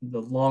 the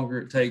longer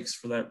it takes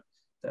for that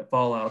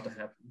fallout to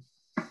happen.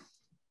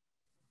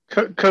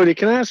 Cody,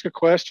 can I ask a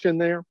question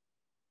there?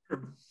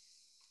 Sure.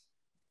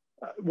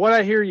 What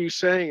I hear you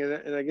saying,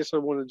 and I guess I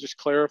want to just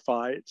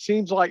clarify, it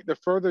seems like the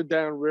further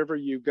downriver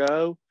you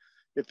go,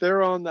 if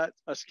they're on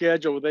a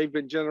schedule where they've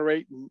been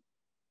generating,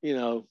 you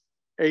know,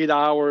 8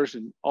 hours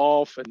and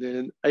off, and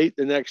then 8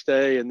 the next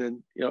day, and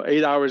then, you know,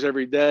 8 hours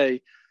every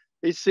day,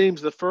 it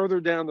seems the further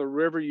down the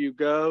river you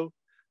go,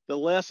 the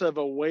less of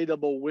a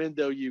waitable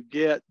window you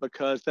get,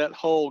 because that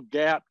whole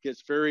gap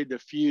gets very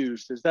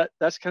diffused.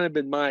 That's kind of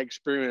been my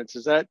experience.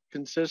 Is that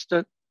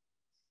consistent?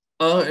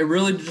 It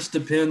really just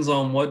depends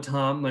on what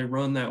time they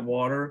run that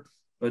water.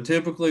 But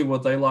typically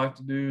what they like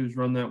to do is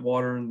run that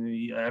water in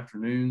the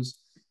afternoons.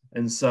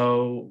 And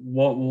so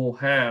what we'll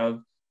have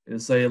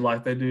is, say,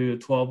 like they do a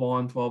 12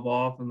 on, 12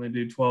 off, and they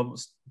do 12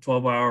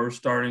 hours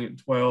starting at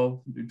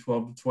 12, do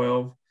 12 to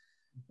 12.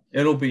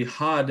 It'll be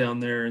high down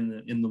there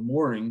in the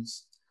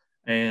mornings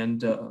and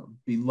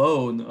be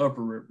low in the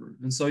upper river.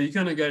 And so you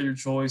kind of got your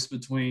choice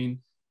between,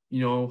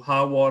 you know,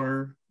 high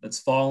water that's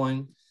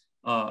falling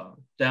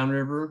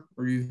downriver,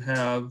 or you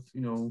have,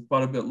 you know,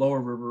 quite a bit lower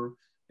river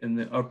in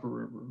the upper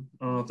river.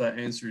 I don't know if that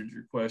answered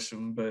your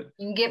question, but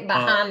you can get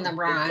behind the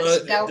rise.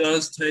 It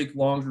does take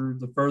longer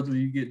the further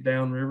you get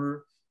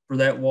downriver for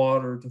that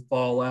water to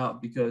fall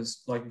out,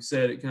 because like you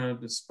said, it kind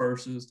of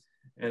disperses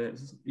and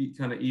it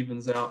kind of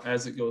evens out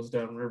as it goes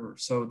downriver.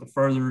 So the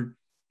further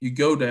you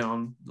go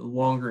down, the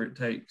longer it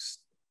takes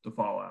to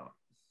fall out.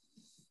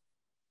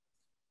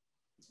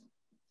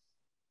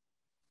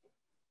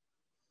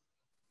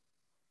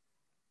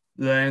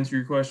 Did that answer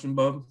your question,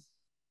 Bub?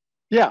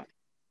 Yeah.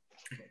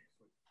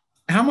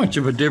 How much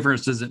of a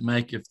difference does it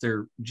make if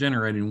they're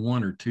generating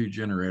 1 or 2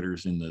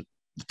 generators in the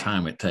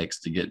time it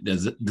takes to get?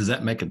 Does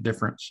that make a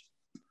difference?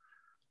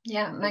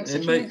 Yeah, it makes a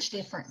huge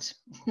difference.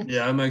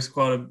 Yeah, it makes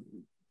quite a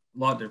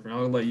lot different.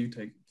 I'll let you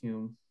take it,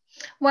 Kim.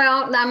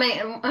 Well, I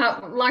mean,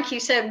 like you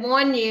said,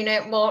 1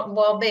 unit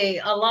will be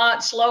a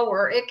lot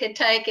slower. It could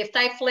take, if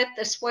they flip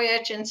the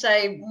switch and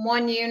say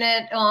 1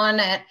 unit on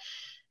at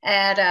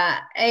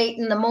 8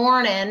 in the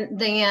morning,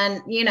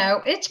 then, you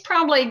know, it's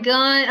probably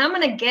I'm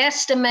going to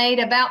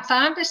guesstimate about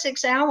 5 to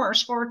 6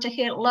 hours for it to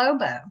hit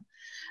Lobo.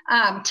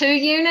 2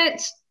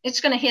 units,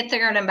 it's going to hit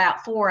there in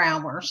about 4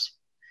 hours.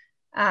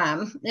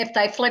 If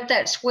they flip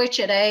that switch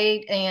at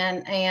 8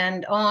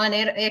 and on,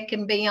 it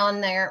can be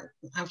on there.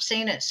 I've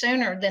seen it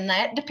sooner than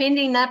that,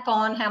 depending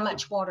upon how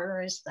much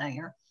water is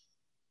there.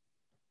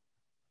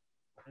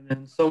 And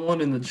then someone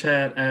in the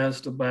chat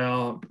asked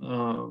about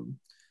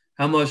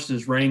how much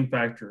does rain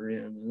factor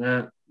in, and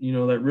that, you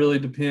know, that really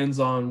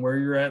depends on where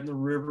you're at in the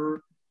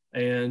river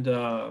and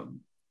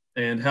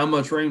how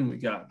much rain we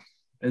got.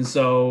 And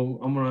so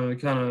I'm going to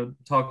kind of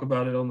talk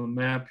about it on the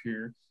map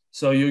here.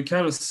 So you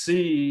kind of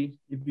see,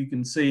 if you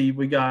can see,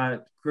 we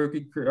got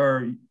Crooked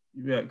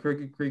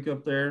Creek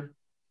up there,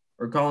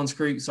 or Collins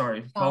Creek.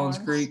 Sorry, Collins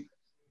Creek.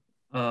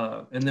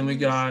 And then we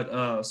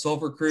got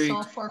Sulphur Creek,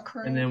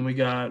 and then we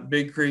got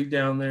Big Creek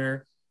down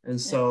there. And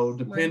so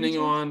depending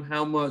on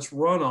how much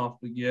runoff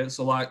we get,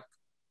 so like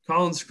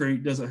Collins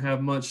Creek doesn't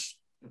have much,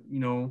 you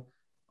know,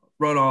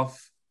 runoff.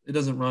 It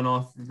doesn't run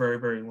off very,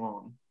 very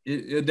long.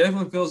 It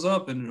definitely fills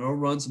up and it'll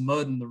run some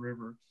mud in the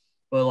river,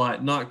 but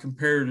like not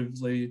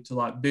comparatively to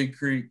like Big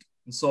Creek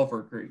and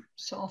Sulphur Creek.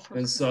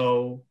 And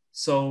so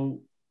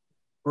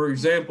for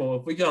example,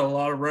 if we got a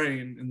lot of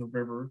rain in the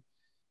river,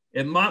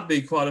 it might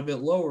be quite a bit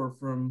lower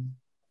from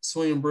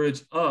Swinging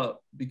Bridge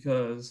up,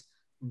 because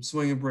from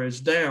Swinging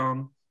Bridge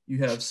down, you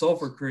have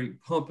Sulphur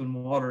Creek pumping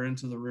water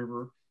into the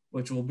river,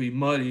 which will be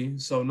muddy.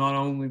 So not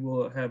only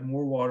will it have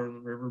more water in the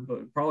river,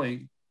 but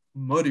probably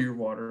muddier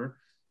water.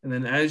 And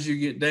then as you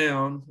get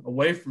down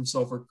away from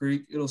Sulphur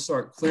Creek, it'll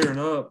start clearing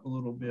up a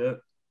little bit.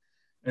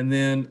 And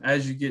then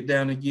as you get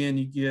down again,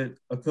 you get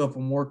a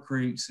couple more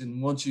creeks.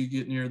 And once you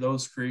get near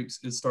those creeks,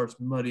 it starts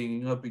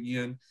muddying up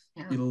again.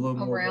 You get a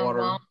little more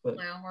water. But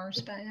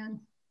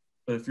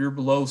if you're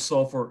below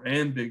Sulphur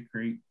and Big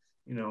Creek,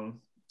 you know,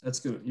 that's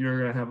good. You're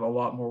going to have a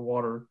lot more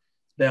water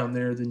down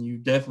there than you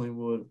definitely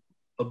would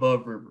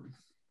above river.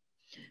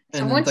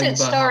 So once it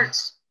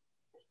starts,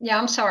 yeah,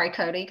 I'm sorry,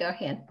 Cody, go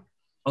ahead.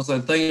 I was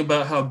like, thinking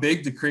about how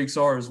big the creeks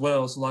are as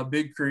well. So like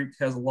Big Creek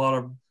has a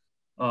lot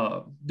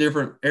of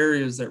different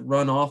areas that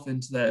run off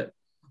into that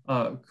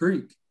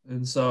creek.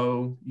 And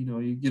so, you know,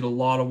 you get a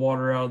lot of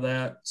water out of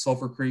that.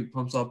 Sulphur Creek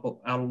pumps out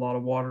a lot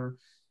of water.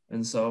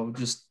 And so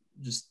just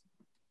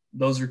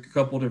those are a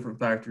couple different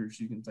factors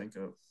you can think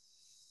of.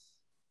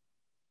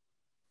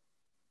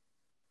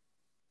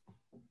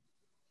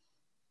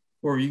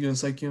 What were you going to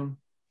say, Kim?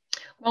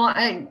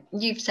 Well,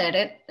 you've said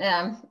it.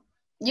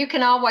 You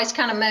can always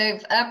kind of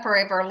move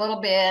upriver a little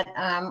bit.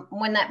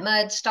 When that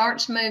mud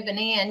starts moving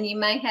in, you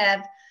may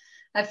have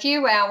a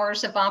few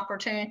hours of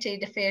opportunity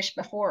to fish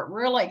before it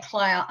really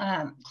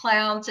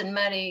clouds and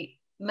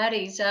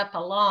muddies up a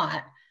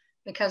lot.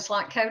 Because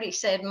like Cody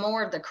said,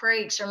 more of the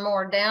creeks are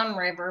more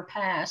downriver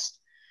past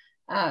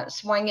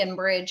Swinging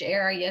Bridge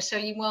area. So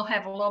you will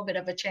have a little bit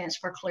of a chance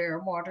for clear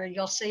water.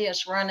 You'll see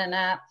us running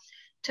up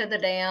to the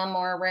dam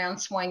or around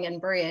Swinging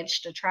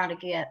Bridge to try to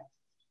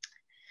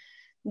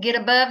get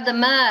above the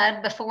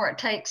mud before it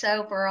takes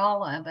over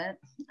all of it.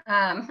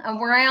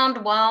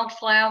 Around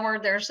Wildflower,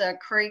 there's a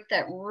creek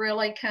that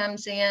really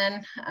comes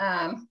in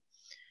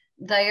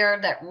there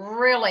that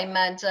really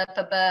muds up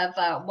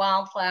above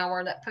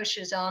Wildflower, that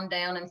pushes on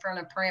down in front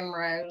of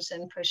Primrose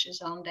and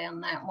pushes on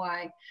down that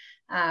way.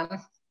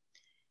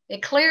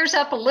 It clears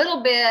up a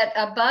little bit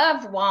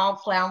above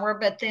Wildflower,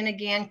 but then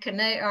again,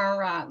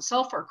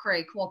 Sulphur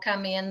Creek will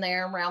come in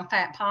there around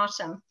Fat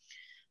Possum.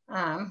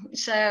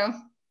 So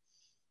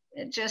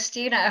it just,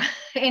 you know,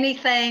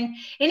 anything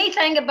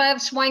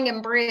above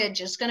Swinging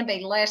Bridge is going to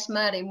be less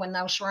muddy when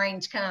those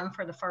rains come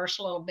for the first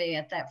little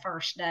bit that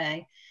first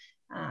day.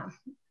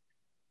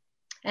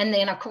 And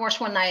then, of course,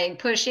 when they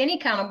push any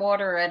kind of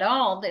water at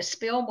all, the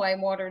spillway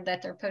water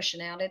that they're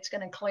pushing out, it's going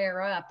to clear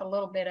up a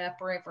little bit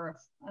upriver,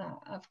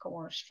 of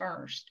course,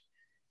 first.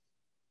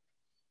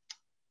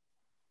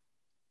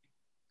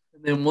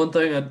 And then one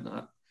thing,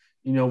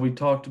 you know, we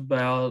talked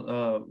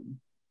about,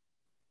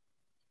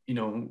 you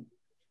know,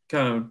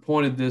 kind of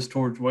pointed this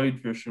towards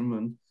wade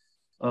fishermen,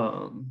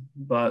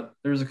 but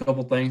there's a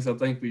couple things I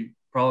think we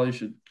probably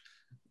should,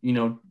 you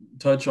know,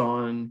 touch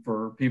on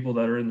for people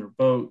that are in their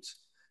boats.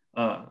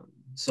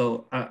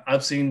 So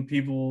I've seen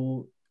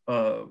people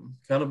kind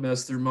of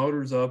mess their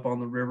motors up on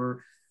the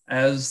river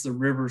as the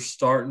river's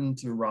starting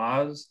to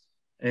rise.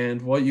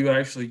 And what you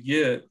actually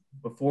get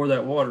before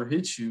that water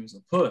hits you is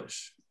a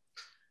push.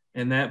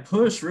 And that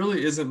push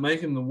really isn't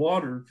making the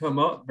water come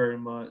up very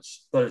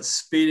much, but it's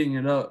speeding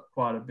it up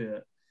quite a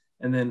bit.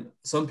 And then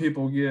some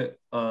people get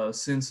a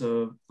sense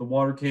of the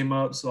water came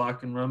up so I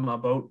can run my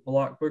boat a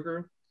lot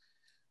quicker.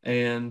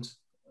 And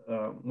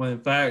when in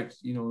fact,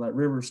 you know, that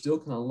river's still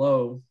kind of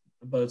low,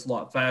 but it's a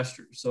lot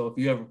faster. So if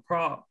you have a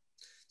prop,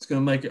 it's going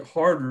to make it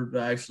harder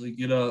to actually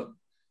get up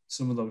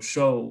some of those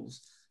shoals.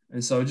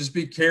 And so just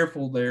be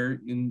careful there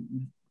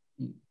and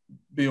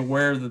be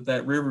aware that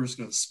that river is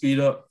going to speed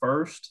up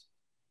first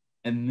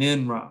and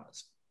then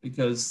rise,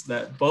 because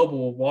that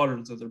bubble of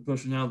water that they're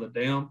pushing out of the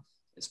dam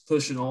is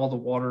pushing all the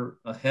water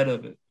ahead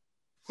of it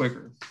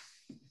quicker.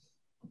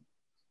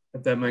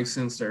 If that makes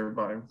sense to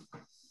everybody.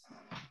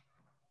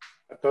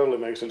 That totally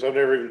makes sense. I've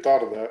never even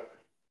thought of that.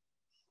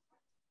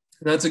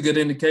 That's a good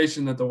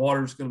indication that the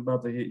water is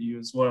about to hit you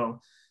as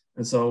well.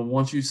 And so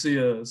once you see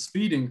a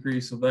speed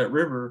increase of that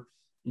river,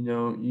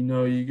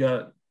 you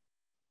got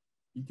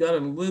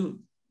a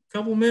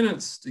couple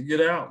minutes to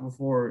get out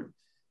before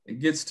it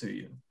gets to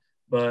you.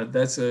 But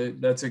that's a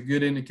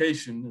good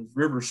indication of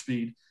river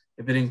speed.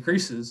 If it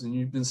increases and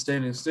you've been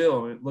standing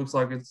still, it looks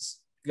like it's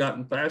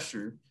gotten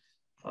faster.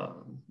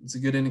 It's a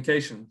good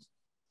indication.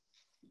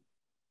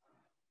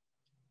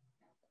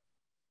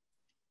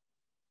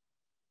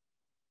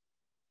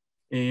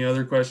 Any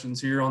other questions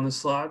here on this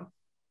slide?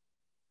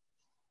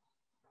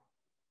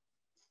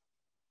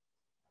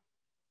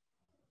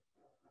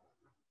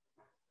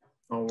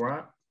 All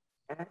right.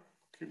 All right,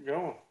 keep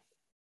going.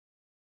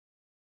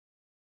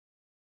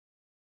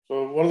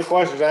 So one of the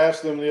questions I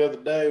asked them the other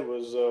day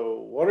was,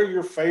 what are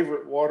your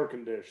favorite water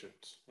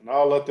conditions? And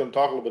I'll let them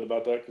talk a little bit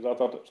about that because I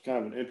thought that was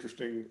kind of an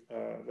interesting,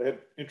 they had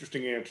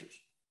interesting answers.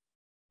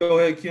 Go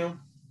ahead, Kim.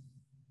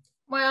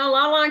 Well,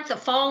 I like the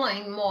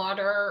falling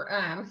water.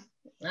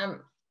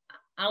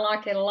 I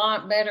like it a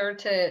lot better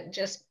to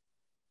just,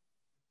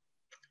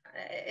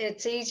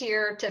 it's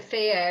easier to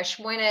fish.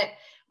 When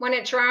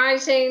it's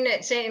rising,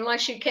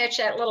 unless you catch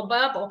that little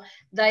bubble,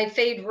 they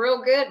feed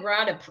real good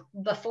right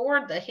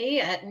before the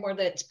hit, where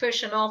it's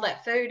pushing all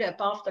that food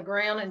up off the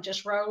ground and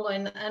just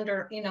rolling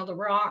under, you know, the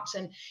rocks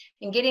and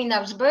getting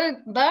those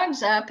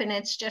bugs up, and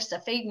it's just a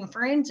feeding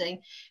frenzy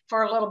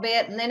for a little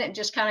bit, and then it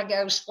just kind of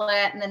goes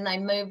flat, and then they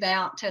move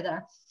out to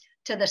the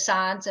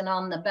sides and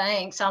on the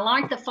banks. I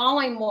like the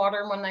falling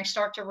water when they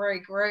start to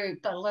regroup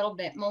a little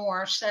bit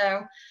more.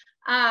 So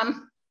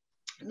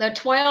the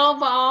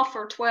 12 off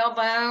or 12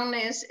 on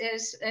is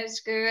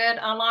good.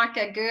 I like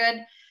a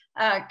good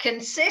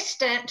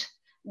consistent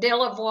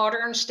deal of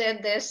water instead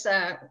of this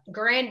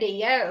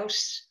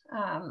grandiose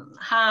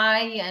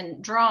high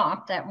and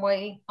drop that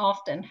we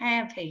often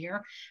have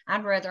here.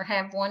 I'd rather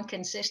have one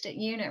consistent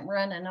unit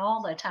running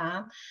all the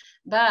time,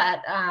 but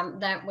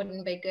that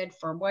wouldn't be good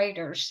for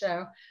waders.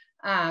 So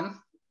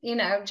you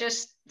know,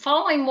 just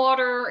falling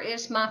water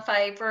is my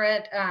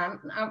favorite.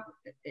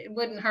 It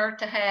wouldn't hurt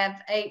to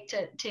have 8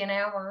 to 10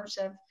 hours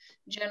of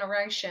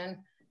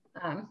generation.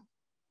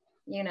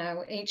 You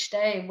know, each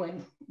day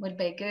would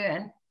be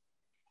good.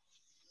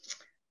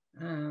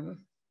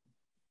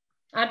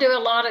 I do a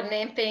lot of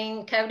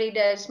nymphing. Cody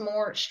does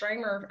more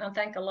streamer, I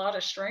think a lot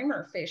of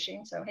streamer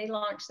fishing. So he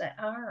likes that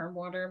higher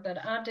water,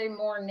 but I do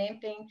more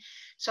nymphing.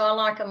 So I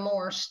like a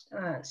more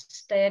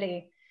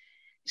steady,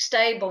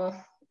 stable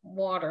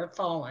water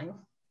falling.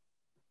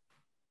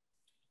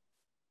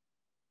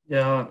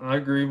 Yeah, I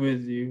agree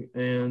with you.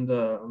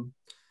 And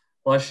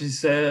like she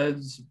said,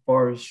 as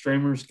far as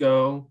streamers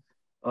go,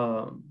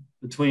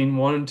 between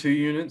 1 and 2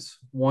 units,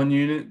 1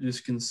 unit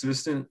just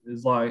consistent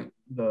is like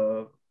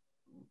the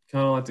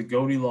kind of like the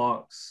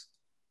Goldilocks.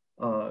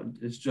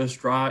 It's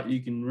just right. You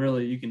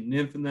can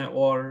nymph in that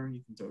water.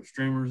 You can throw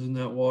streamers in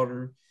that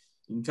water.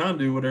 You can kind of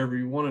do whatever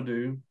you want to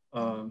do.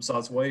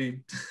 Besides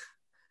wade,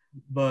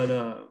 but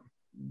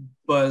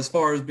as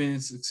far as being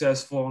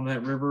successful on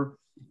that river,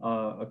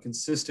 a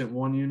consistent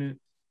 1 unit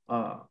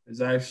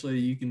is actually,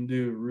 you can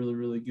do really,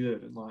 really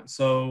good. And like,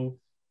 so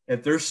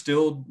if they're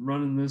still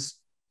running this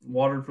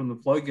water from the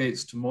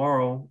floodgates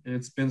tomorrow and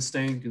it's been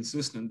staying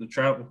consistent, the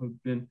travel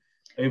have been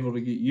able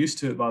to get used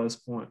to it by this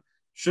point.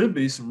 Should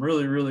be some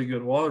really, really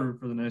good water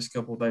for the next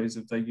couple of days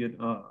if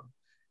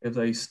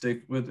they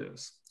stick with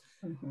this.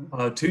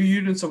 2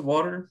 units of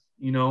water,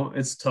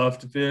 it's tough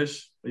to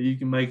fish, but you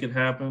can make it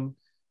happen.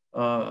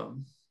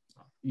 2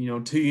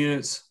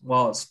 units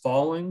while it's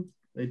falling,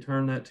 they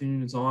turn that 2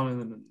 units on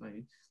and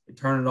then they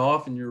turn it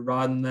off and you're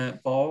riding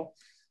that fall.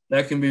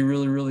 That can be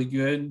really, really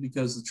good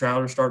because the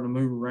trout are starting to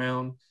move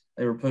around.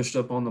 They were pushed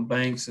up on the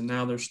banks and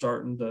now they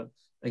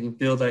can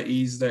feel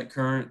that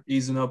current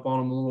easing up on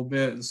them a little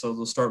bit. And so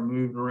they'll start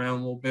moving around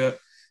a little bit,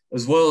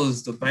 as well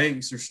as the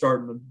banks are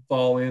starting to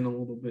fall in a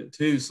little bit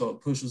too. So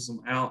it pushes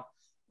them out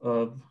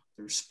of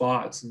their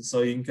spots. And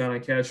so you can kind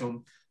of catch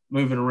them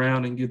moving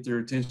around and get their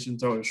attention,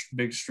 throw a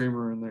big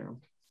streamer in there.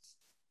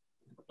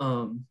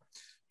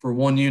 For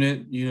 1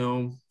 unit,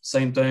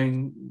 same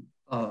thing.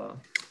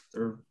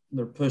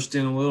 They're pushed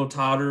in a little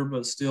tighter,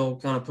 but still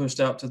kind of pushed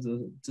out to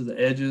the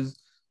edges.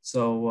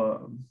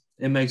 So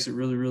it makes it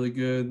really, really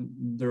good.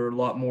 They're a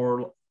lot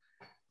more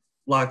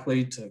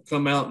likely to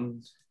come out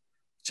and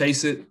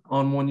chase it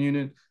on 1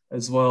 unit,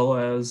 as well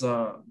as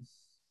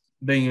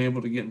being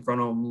able to get in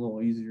front of them a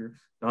little easier,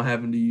 not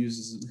having to use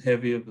as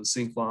heavy of a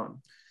sink line.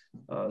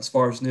 As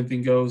far as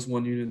nymphing goes,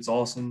 1 unit's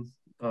awesome.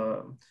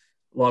 A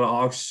lot of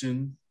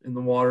oxygen in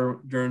the water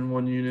during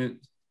 1 unit,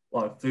 a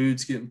lot of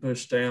food's getting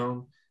pushed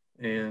down,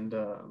 and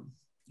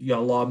you got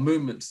a lot of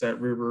movement to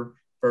that river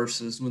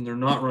versus when they're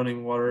not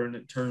running water and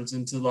it turns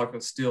into like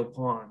a still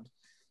pond.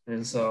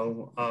 And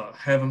so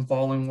having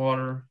falling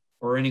water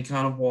or any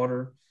kind of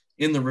water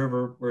in the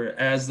river where it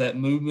adds that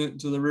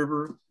movement to the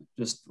river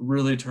just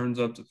really turns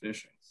up the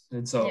fishing.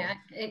 And so yeah,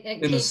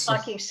 it keeps,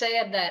 like you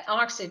said, that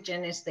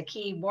oxygen is the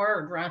key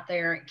word right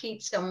there. It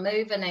keeps them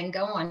moving and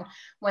going.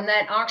 When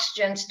that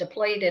oxygen's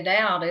depleted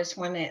out is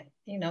when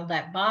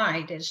that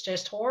bite is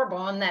just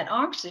horrible, and that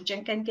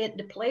oxygen can get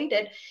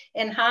depleted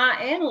in high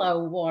and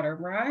low water,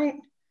 right?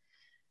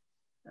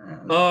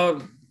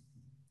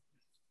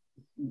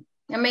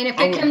 If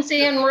it comes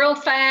in real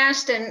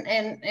fast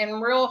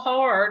and real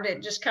hard,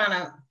 it just kind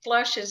of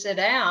flushes it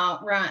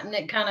out, right? And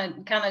it kind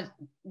of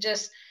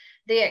just,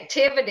 the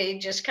activity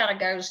just kind of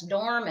goes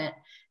dormant.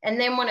 And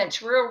then when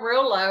it's real,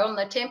 real low and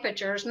the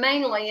temperatures,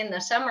 mainly in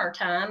the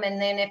summertime, and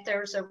then if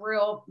there's a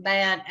real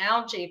bad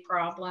algae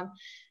problem,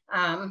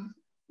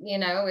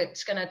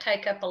 it's going to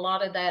take up a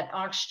lot of that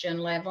oxygen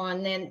level.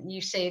 And then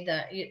you see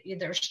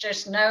there's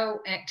just no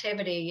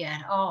activity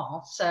at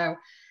all. So,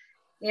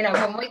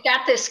 when we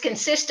got this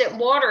consistent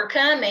water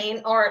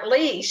coming, or at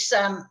least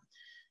a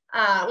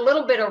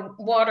little bit of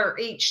water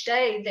each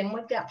day, then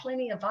we've got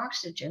plenty of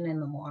oxygen in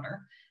the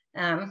water,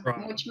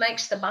 right, which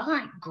makes the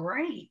bite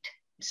great.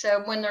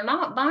 So when they're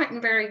not biting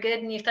very good,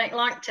 and you think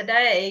like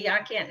today,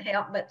 I can't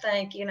help but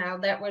think,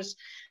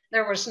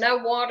 there was no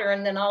water,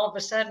 and then all of a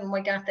sudden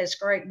we got this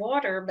great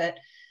water, but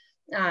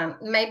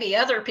maybe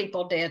other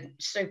people did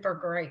super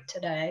great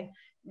today,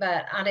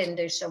 but I didn't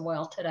do so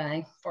well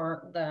today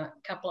for the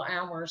couple of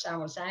hours I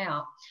was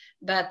out.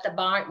 But the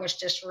bite was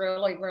just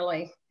really,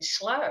 really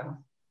slow.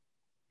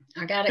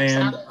 I got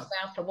excited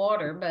about the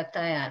water, but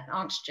that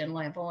oxygen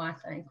level, I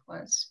think,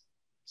 was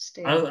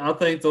still. I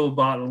think they'll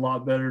bite a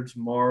lot better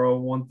tomorrow.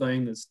 One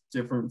thing that's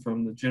different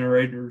from the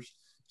generators,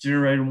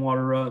 generating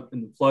water up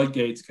and the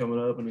floodgates coming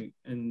up,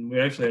 and we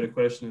actually had a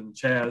question in the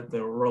chat that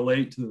will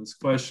relate to this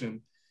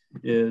question,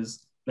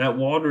 is that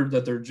water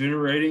that they're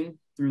generating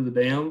through the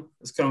dam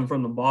is coming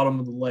from the bottom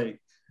of the lake.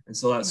 And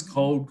so that's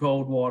cold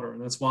water.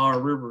 And that's why our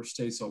rivers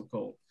stay so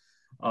cold.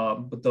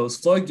 But those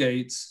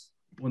floodgates,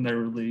 when they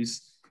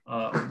release,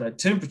 that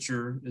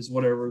temperature is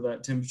whatever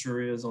that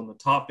temperature is on the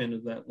top end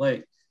of that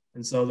lake.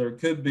 And so there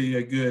could be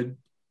a good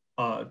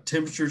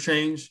temperature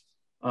change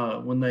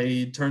when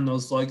they turn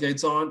those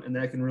floodgates on, and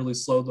that can really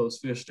slow those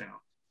fish down.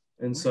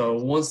 And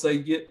so once they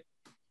get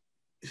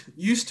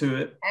used to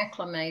it,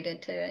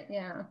 acclimated to it,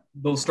 yeah,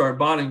 they'll start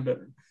biting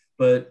better.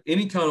 But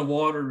any kind of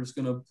water is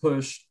going to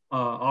push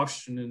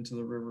oxygen into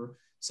the river.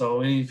 So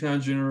any kind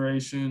of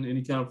generation,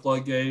 any kind of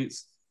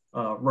floodgates,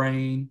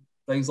 rain,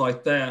 things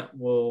like that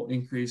will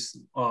increase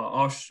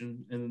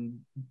oxygen and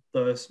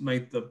thus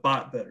make the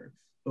bite better.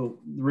 So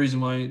the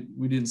reason why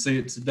we didn't see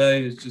it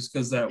today is just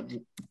because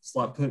it's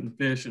like putting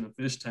fish in a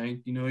fish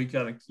tank. You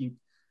got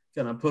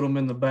to put them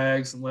in the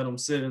bags and let them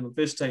sit in the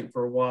fish tank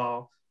for a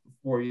while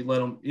before you let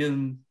them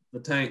in the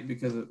tank,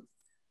 because it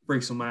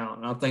freaks them out.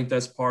 And I think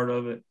that's part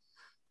of it.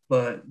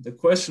 But the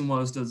question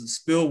was, does the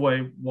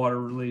spillway water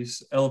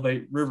release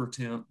elevate river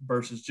temp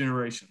versus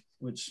generation?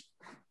 Which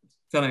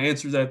kind of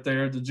answers that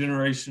there. The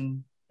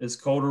generation is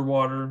colder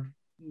water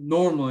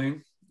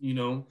normally,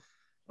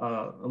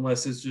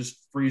 unless it's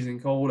just freezing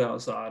cold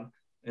outside.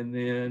 And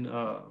then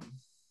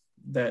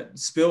that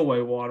spillway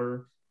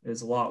water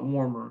is a lot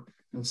warmer.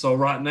 And so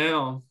right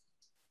now,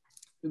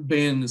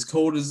 being as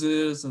cold as it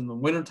is in the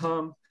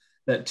wintertime,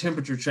 that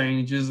temperature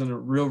change isn't a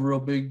real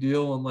big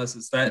deal unless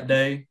it's that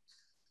day.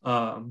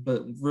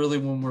 But really,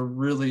 when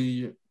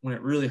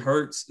it really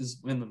hurts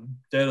is in the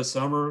dead of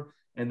summer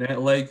and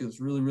that lake is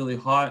really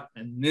hot,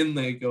 and then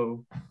they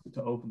go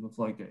to open the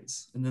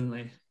floodgates and then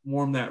they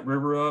warm that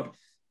river up.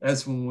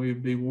 That's when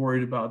we'd be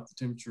worried about the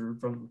temperature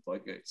from the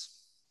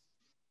floodgates.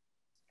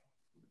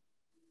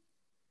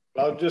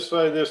 I'll just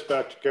say this,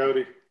 Dr.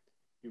 Cody.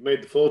 You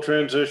made the full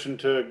transition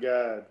to a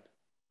guide.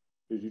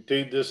 If you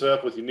teed this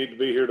up with, you need to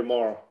be here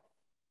tomorrow.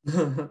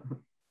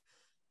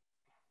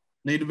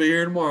 Need to be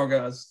here tomorrow,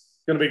 guys.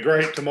 It's going to be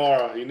great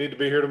tomorrow. You need to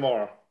be here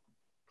tomorrow.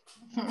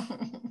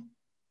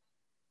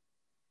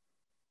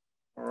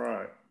 All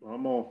right.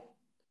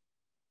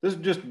 This is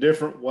just a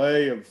different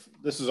way of,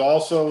 this is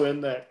also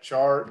in that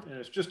chart, and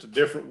it's just a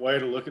different way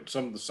to look at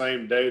some of the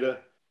same data.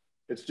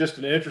 It's just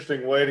an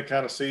interesting way to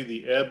kind of see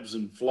the ebbs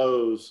and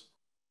flows,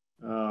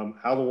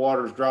 how the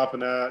water is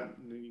dropping out.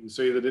 You can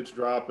see that it's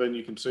dropping.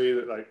 You can see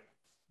that, like,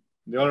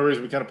 the only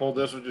reason we kind of pulled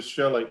this was just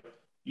show, like,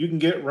 you can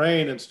get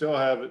rain and still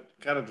have it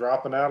kind of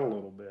dropping out a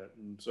little bit.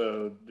 And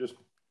so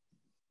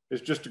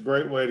it's just a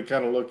great way to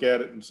kind of look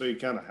at it and see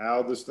kind of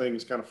how this thing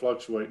is kind of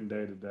fluctuating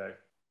day to day.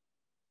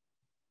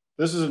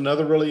 This is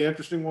another really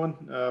interesting one.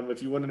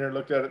 If you went in there and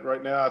looked at it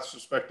right now, I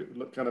suspect it would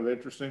look kind of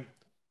interesting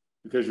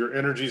because your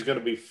energy is going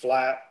to be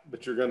flat,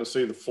 but you're going to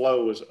see the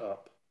flow is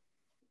up.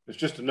 It's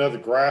just another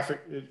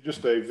graphic. It's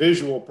just a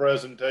visual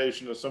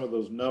presentation of some of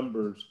those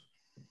numbers.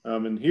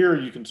 And here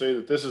you can see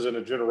that this is in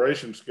a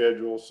generation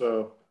schedule.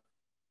 So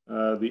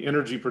the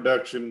energy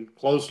production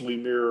closely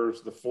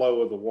mirrors the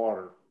flow of the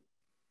water.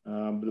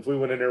 But if we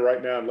went in there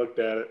right now and looked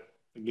at it,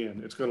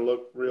 again, it's going to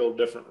look real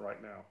different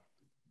right now.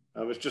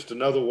 It's just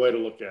another way to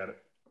look at it.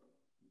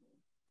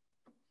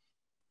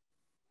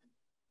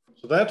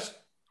 So that's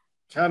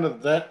kind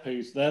of that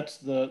piece. That's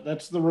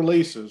the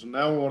releases. And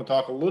now we want to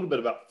talk a little bit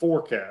about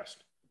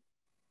forecast.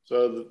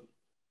 So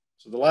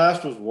the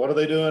last was, what are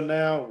they doing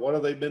now? What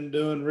have they been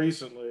doing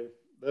recently?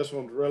 This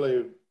one's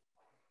really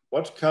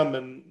what's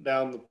coming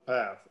down the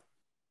path.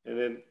 And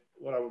then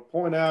what I would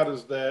point out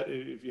is that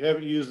if you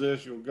haven't used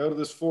this, you'll go to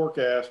this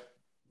forecast,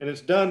 and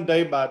it's done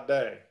day by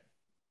day.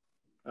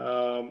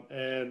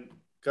 And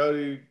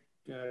Cody,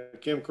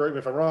 Kim, correct me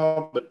if I'm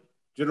wrong, but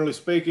generally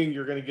speaking,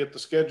 you're going to get the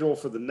schedule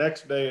for the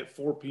next day at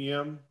 4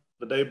 p.m.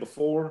 the day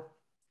before.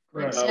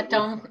 Except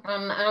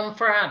on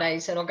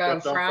Fridays, it'll go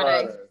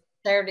Friday,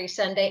 Saturday,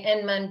 Sunday,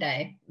 and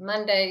Monday.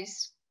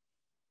 Mondays,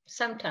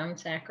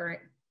 sometimes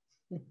accurate.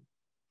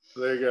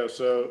 There you go.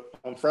 So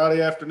on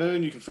Friday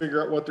afternoon, you can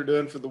figure out what they're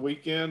doing for the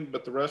weekend,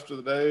 but the rest of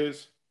the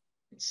days,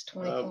 it's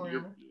 24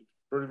 hours.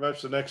 Pretty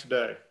much the next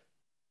day.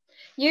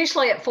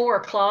 Usually at 4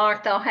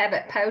 o'clock, they'll have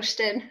it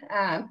posted.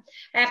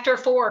 After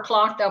 4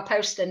 o'clock, they'll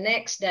post the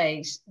next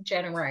day's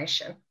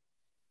generation.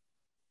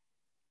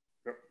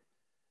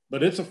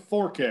 But it's a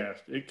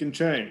forecast. It can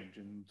change.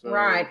 And so,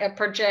 right, a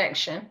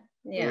projection.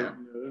 Yeah.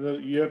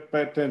 You have to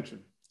pay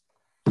attention.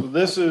 So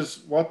this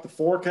is what the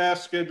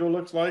forecast schedule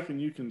looks like, and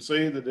you can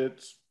see that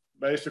it's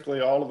basically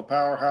all of the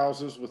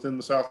powerhouses within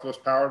the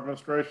Southwest Power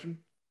Administration.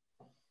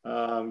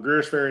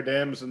 Greers Ferry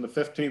Dam is in the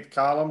 15th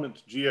column.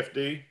 It's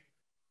GFD.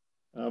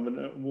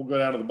 And we'll go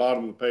down to the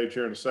bottom of the page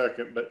here in a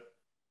second, but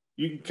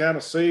you can kind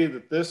of see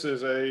that this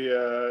is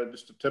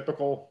just a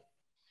typical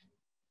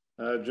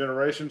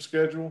generation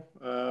schedule,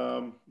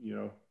 and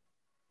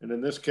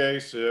in this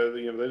case, they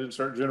didn't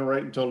start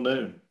generating until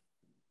noon,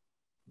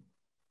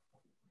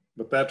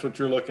 but that's what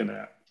you're looking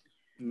at,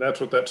 and that's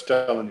what that's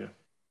telling you.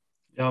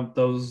 Yeah,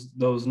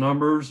 those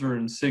numbers are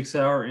in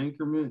 6-hour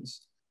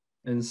increments,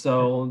 and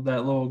so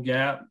that little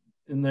gap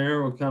in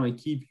there will kind of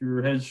keep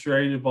your head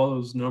straight if all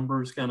those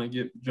numbers kind of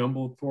get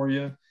jumbled for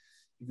you.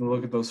 You can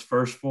look at those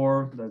first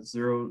 4, that's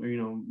 0,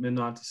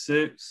 midnight to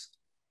 6,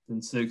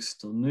 then 6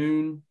 till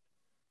noon,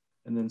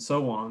 and then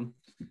so on.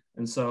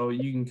 And so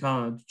you can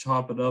kind of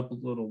chop it up a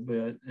little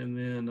bit. And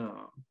then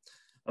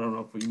I don't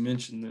know if we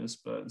mentioned this,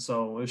 but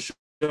so it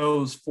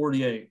shows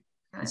 48.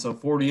 And so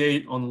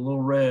 48 on the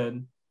little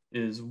red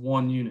is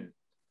 1 unit,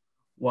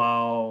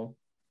 while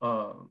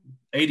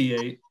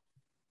 88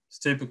 is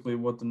typically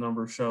what the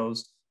number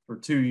shows for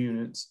 2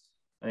 units.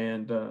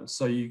 And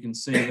so you can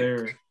see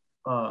there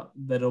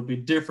that it'll be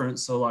different.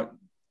 So like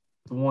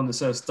the one that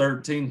says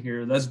 13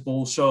 here, that's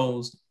Bull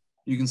Shoals.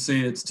 You can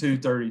see it's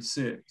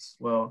 236.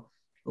 Well,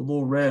 the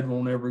little red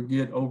won't ever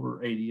get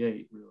over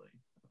 88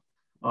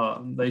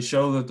 really. They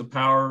show that the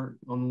power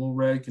on the little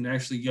red can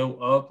actually go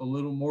up a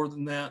little more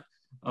than that,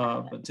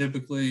 but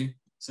typically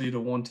see to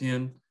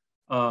 110.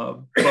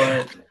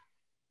 But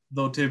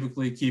they'll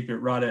typically keep it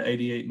right at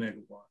 88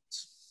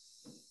 megawatts.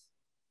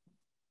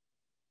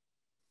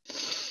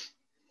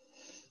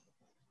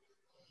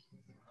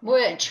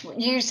 Which,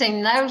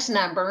 using those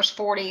numbers,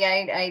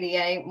 48,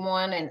 88,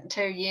 1 and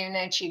 2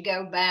 units, you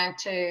go back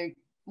to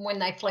when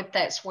they flip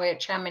that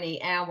switch, how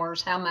many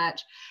hours, how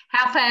much,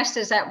 how fast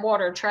is that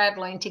water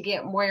traveling to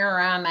get where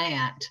I'm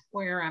at,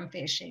 where I'm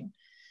fishing?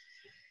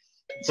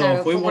 So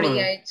if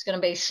 48 is going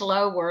to be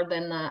slower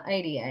than the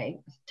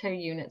 88, 2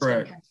 units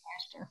going to come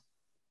faster.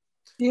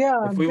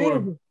 Yeah.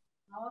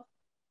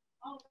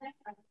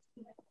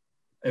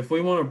 If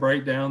we want to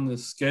break down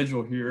this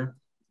schedule here,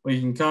 we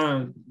can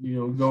kind of, you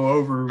know, go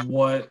over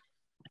what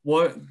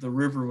the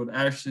river would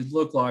actually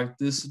look like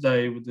this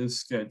day with this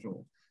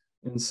schedule.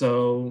 And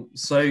so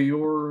say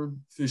you're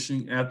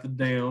fishing at the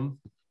dam,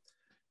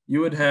 you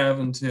would have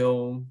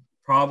until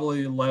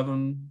probably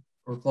 11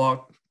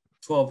 o'clock,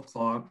 12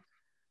 o'clock,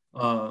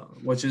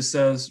 which it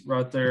says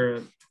right there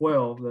at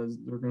 12 that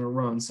they're going to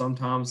run.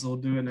 Sometimes they'll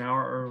do an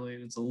hour early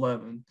and it's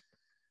 11.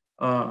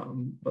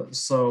 But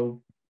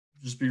so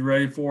just be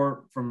ready for it.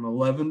 From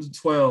 11 to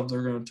 12,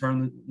 they're going to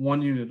turn the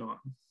 1 unit on.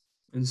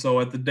 And so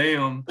at the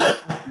dam,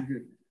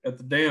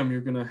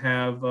 you're going to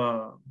have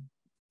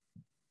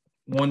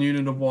 1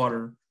 unit of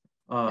water.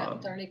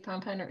 About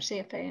 3,500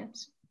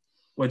 CFS.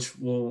 Which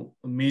will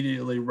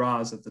immediately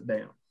rise at the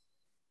dam.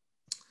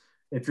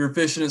 If you're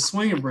fishing at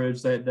Swinging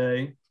Bridge that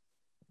day,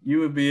 you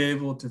would be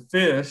able to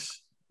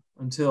fish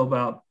until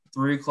about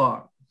 3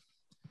 o'clock.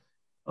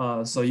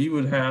 So you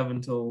would have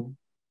until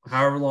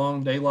however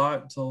long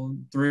daylight, until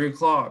 3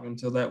 o'clock,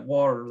 until that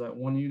water, that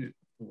 1 unit.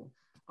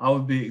 I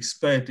would be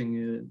expecting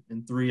it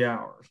in 3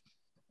 hours.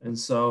 And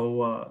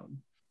so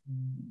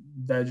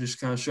that just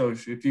kind of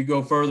shows you. If you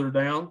go further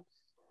down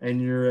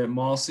and you're at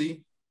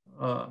Mossy,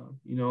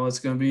 you know, it's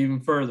going to be even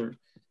further.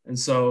 And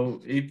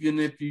so even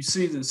if you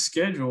see the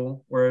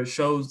schedule where it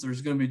shows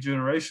there's going to be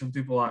generation,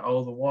 people are like,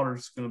 oh, the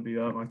water's going to be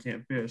up, I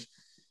can't fish.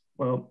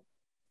 Well,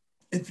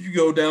 if you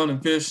go down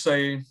and fish,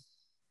 say,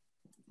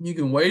 you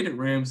can wait at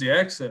Ramsey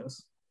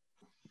Access.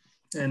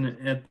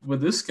 And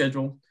with this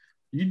schedule,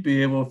 you'd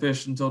be able to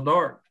fish until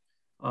dark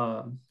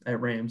at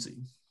Ramsey.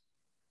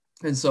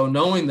 And so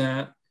knowing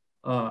that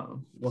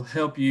will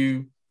help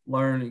you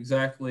learn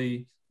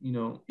exactly, you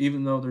know,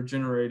 even though they're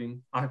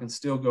generating, I can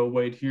still go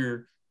wait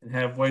here and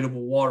have waitable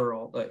water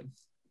all day.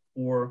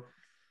 Or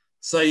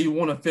say you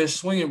want to fish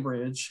Swinging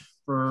Bridge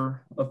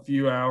for a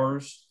few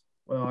hours.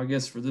 Well, I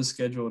guess for this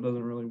schedule, it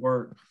doesn't really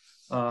work.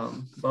 But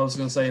I was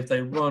going to say, if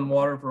they run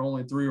water for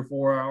only 3 or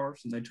 4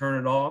 hours and they turn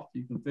it off,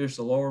 you can fish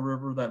the lower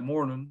river that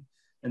morning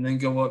and then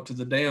go up to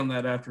the dam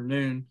that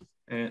afternoon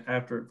and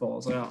after it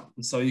falls out.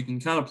 And so you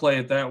can kind of play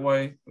it that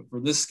way. But for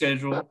this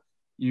schedule,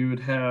 you would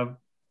have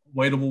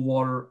waitable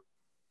water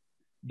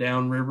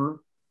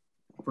downriver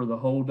for the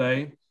whole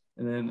day.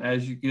 And then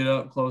as you get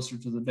up closer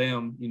to the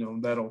dam, you know,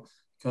 that'll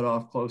cut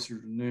off closer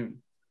to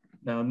noon.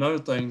 Now, another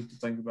thing to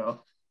think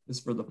about is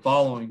for the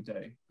following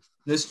day,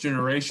 this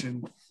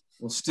generation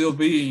will still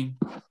be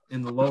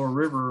in the lower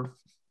river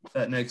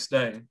that next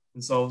day.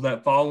 And so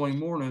that following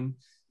morning,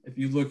 if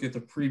you look at the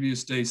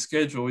previous day's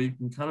schedule, you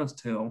can kind of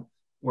tell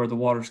where the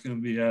water's going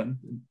to be at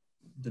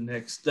the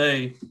next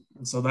day.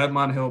 And so that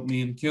might help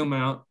me and Kim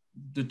out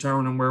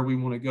determining where we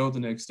want to go the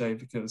next day,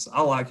 because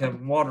I like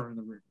having water in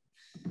the river.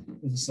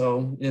 And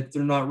so if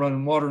they're not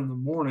running water in the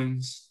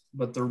mornings,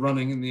 but they're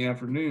running in the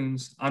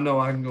afternoons, I know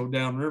I can go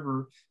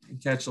downriver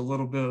and catch a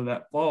little bit of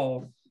that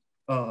fall,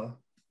 you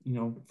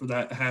know, for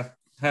that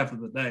half of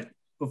the day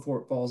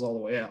before it falls all the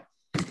way out.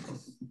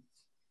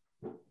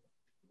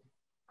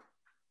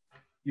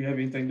 You have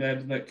anything to add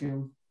to that,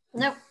 Kim?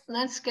 Nope,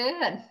 that's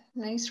good.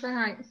 That's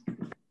right.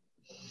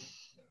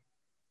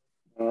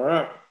 All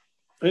right.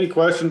 Any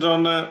questions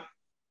on that?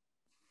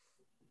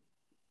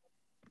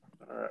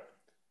 All right.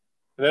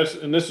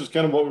 And this is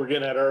kind of what we were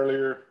getting at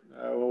earlier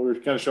when we were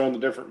kind of showing the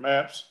different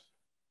maps.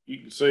 You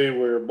can see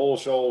where bull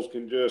shoals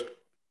can just,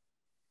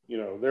 you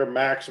know, their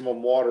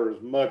maximum water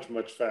is much,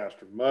 much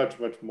faster, much,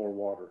 much more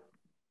water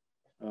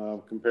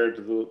compared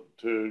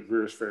to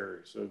Greer's Ferry.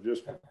 So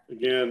just,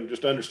 again,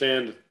 just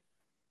understand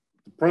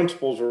the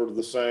principles are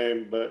the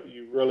same, but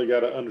you really got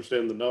to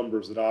understand the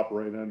numbers that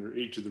operate under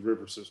each of the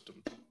river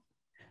systems.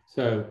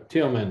 So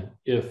Tillman,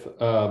 if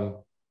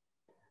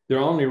they're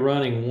only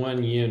running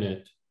 1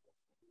 unit,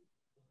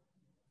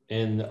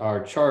 and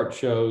our chart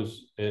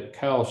shows at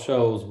Kyle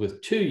shows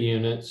with 2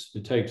 units,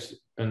 it takes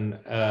an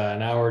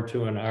hour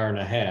to an hour and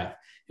a half.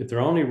 If they're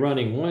only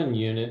running 1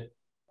 unit,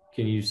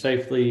 can you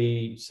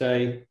safely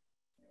say,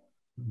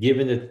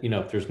 given that, you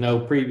know, if there's no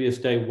previous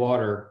day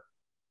water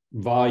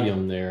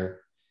volume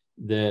there,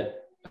 that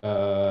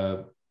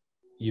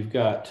you've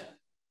got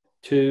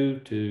 2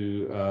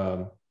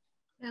 to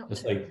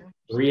let's say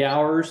 3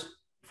 hours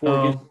before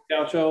it gets to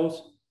Cal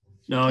shows?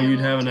 No,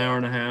 you'd have an hour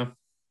and a half.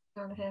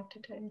 Hour and a half to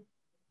 2.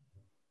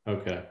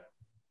 Okay.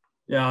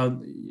 Yeah,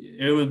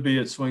 it would be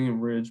at Swinging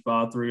Bridge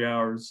by 3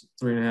 hours,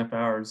 3.5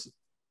 hours,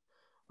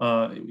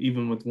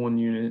 even with 1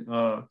 unit.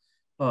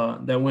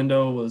 That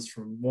window was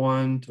from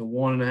 1 to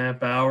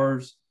 1.5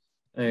 hours,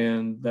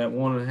 and that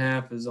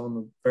 1.5 is on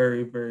the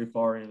very, very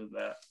far end of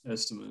that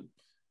estimate.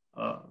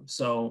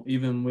 So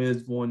even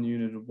with 1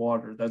 unit of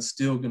water, that's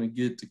still going to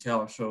get to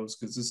Cal shows,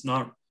 because it's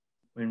not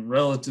I mean,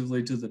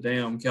 relatively to the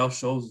dam, Cal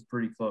Shoals is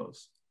pretty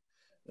close.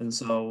 And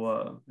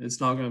so it's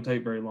not going to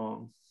take very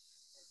long.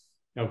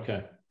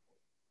 Okay.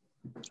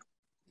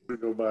 We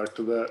go back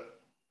to that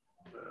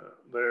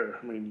there.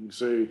 I mean, you can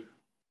see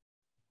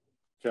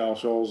Cal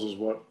Shoals is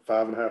what,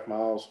 5.5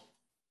 miles?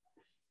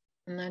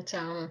 And that's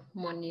on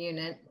one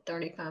unit,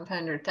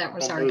 3,500. That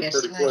was It'll our move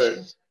pretty quick.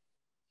 guesstimation.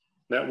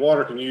 That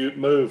water can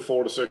move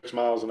 4 to 6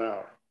 miles an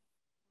hour.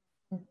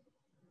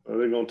 So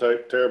they're going to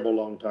take a terrible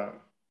long time.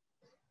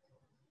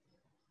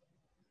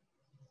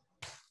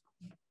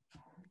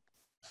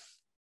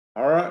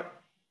 All right.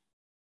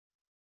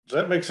 Does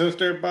that make sense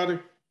to everybody?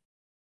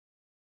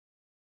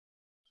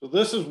 So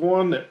this is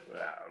one that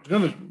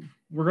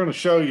we're going to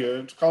show you.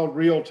 It's called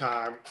real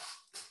time.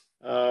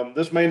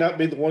 This may not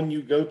be the one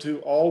you go to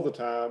all the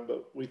time,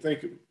 but we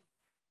think,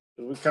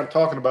 we're kind of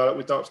talking about it,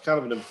 we thought it's kind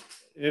of an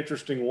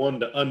interesting one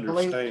to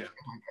understand.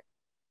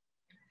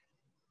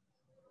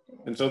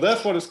 And so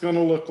that's what it's going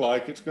to look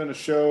like. It's going to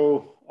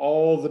show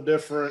all the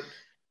different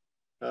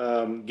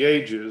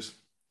gauges.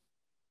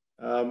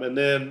 And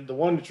then the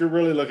one that you're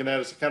really looking at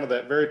is kind of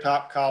that very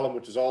top column,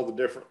 which is all the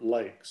different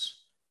lakes.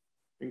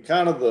 And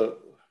kind of the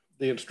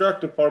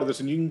instructive part of this,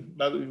 and you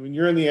can, when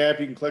you're in the app,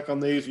 you can click on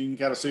these, and you can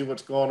kind of see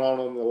what's going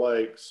on the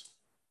lakes.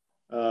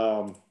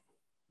 You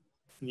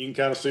can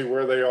kind of see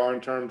where they are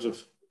in terms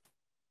of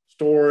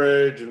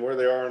storage and where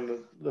they are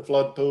in the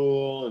flood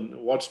pool and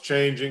what's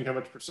changing, how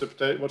much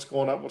precipitate, what's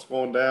going up, what's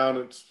going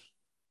down.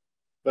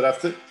 But I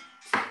think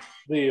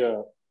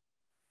the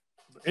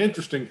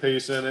interesting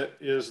piece in it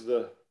is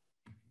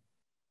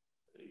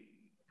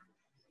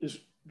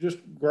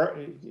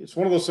it's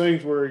one of those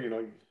things where, you know,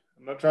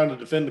 I'm not trying to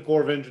defend the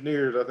Corps of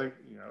Engineers. I think,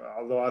 you know,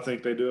 although I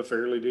think they do a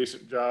fairly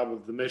decent job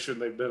of the mission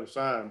they've been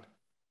assigned.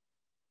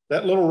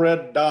 That little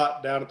red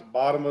dot down at the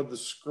bottom of the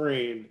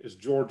screen is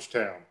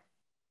Georgetown.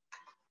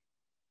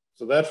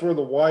 So that's where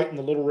the white and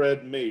the little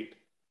red meet.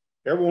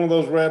 Every one of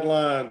those red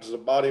lines is a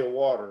body of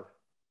water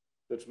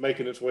that's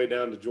making its way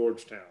down to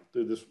Georgetown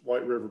through this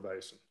White River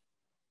Basin.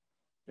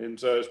 And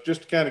so it's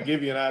just to kind of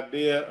give you an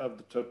idea of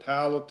the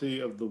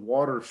totality of the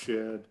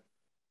watershed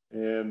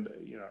and,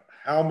 you know,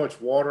 how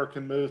much water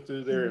can move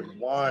through there and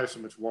why so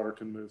much water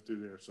can move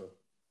through there. So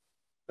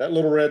that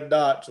little red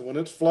dot, so when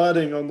it's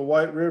flooding on the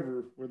White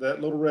River, where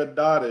that little red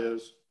dot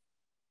is,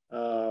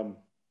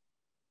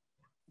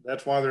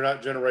 that's why they're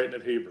not generating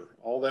at Heber.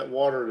 All that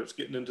water that's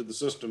getting into the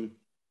system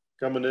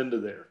coming into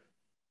there.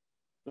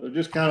 So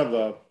just kind of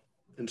a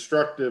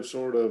instructive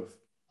sort of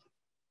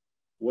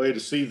way to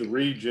see the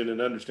region and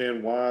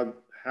understand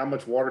how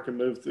much water can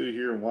move through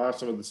here and why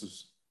some of this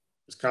is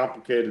as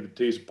complicated to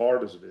tease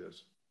apart as it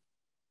is.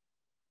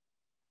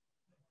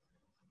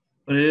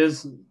 But it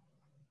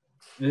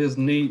is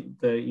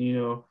neat that, you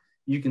know,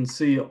 you can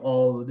see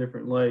all the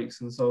different lakes.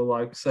 And so,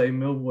 like, say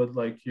Millwood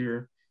Lake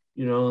here,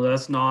 you know,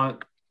 that's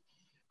not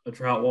a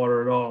trout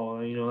water at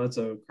all. You know, that's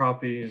a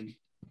crappie and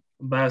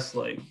bass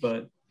lake,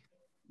 but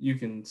you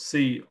can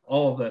see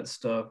all of that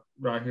stuff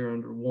right here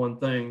under one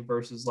thing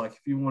versus, like,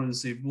 if you wanted to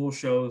see Bull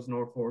Shoals,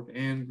 Norfolk,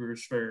 and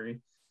Greer's Ferry,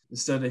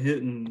 instead of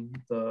hitting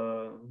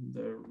the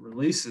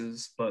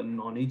releases button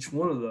on each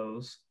one of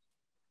those,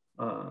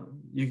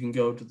 you can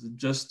go to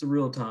just the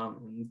real time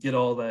and get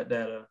all that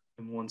data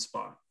in one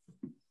spot.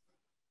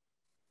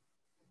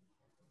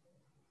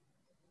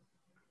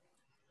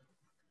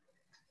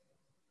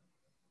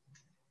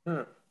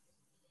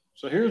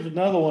 So here's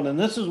another one, and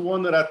this is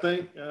one that I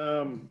think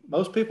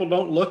most people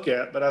don't look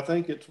at, but I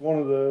think it's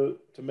to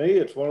me,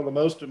 it's one of the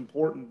most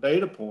important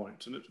data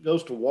points, and it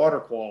goes to water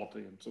quality.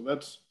 And so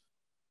that's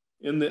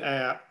in the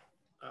app.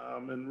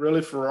 And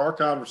really for our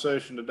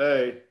conversation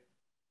today,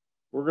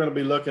 we're going to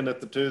be looking at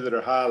the two that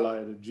are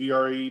highlighted,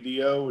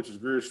 GREDO, which is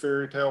Greer's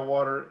Ferry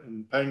Tailwater,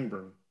 and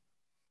Pangburn,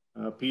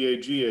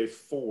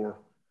 PAGA4.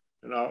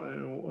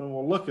 And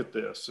we'll look at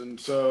this. And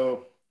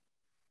so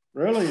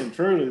really and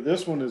truly,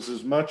 this one is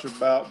as much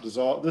about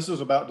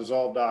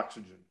dissolved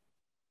oxygen.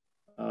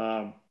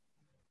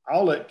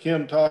 I'll let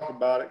Kim talk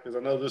about it because I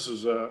know this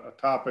is a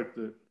topic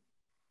that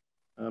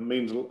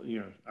means, you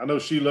know, I know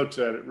she looks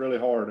at it really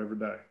hard every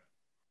day.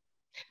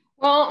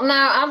 Well, no,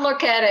 I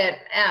look at it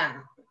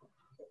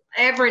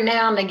every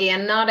now and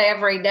again, not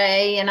every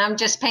day, and I'm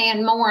just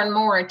paying more and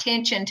more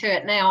attention to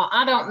it now.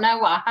 I don't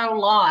know a whole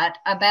lot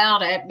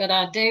about it, but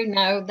I do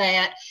know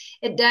that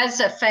it does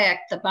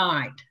affect the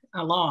bite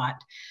a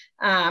lot.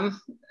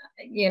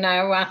 You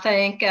know, I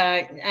think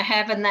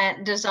having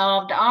that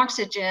dissolved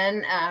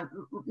oxygen,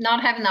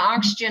 not having the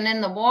oxygen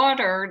in the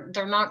water,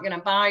 they're not going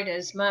to bite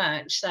as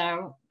much.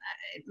 So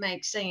it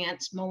makes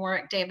sense. More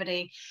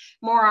activity,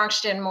 more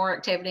oxygen, more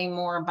activity,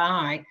 more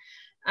bite.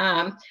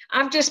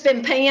 I've just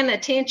been paying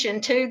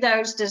attention to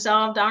those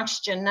dissolved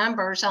oxygen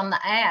numbers on the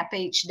app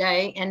each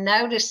day and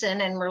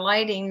noticing and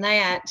relating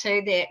that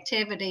to the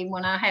activity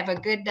when I have a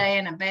good day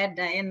and a bad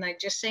day, and they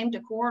just seem to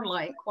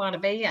correlate quite a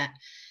bit.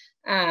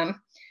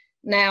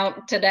 Now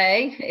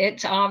today,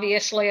 it's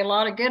obviously a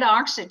lot of good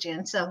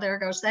oxygen. So there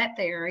goes that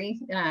theory.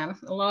 A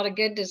lot of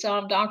good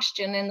dissolved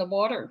oxygen in the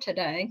water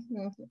today.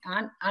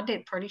 I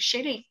did pretty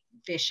shitty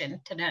fishing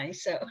today.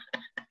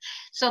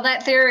 So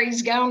that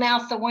theory's gone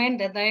out the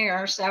window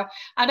there. So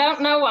I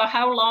don't know a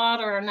whole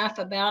lot or enough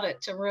about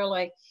it to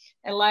really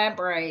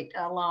elaborate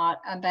a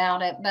lot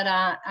about it, but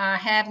I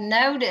have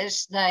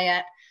noticed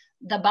that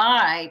the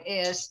bite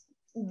is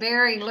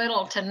very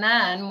little to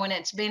none when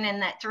it's been in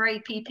that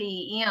 3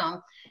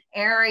 ppm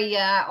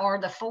area or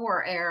the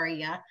 4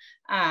 area.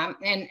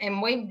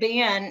 And we've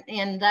been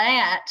in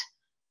that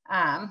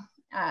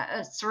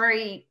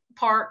 3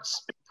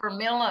 parts per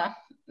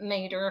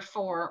millimeter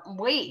for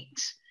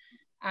weeks.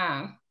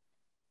 And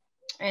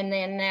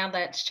then now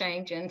that's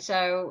changing.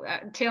 So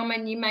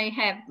Tillman, you may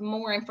have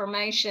more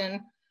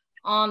information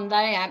on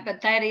that,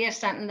 but that is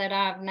something that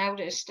I've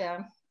noticed.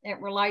 It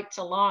relates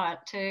a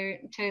lot to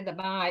the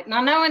bite. And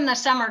I know in the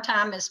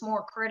summertime it's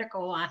more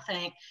critical, I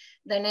think,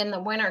 than in the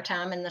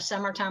wintertime. In the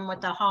summertime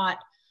with the hot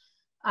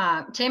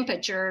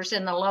temperatures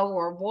in the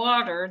lower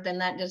water, then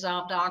that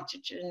dissolved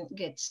oxygen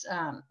gets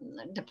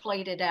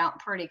depleted out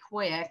pretty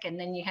quick. And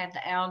then you have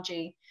the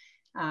algae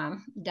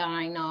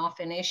dying off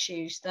and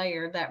issues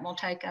there that will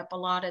take up a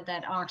lot of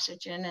that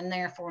oxygen. And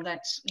therefore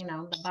that's,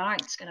 the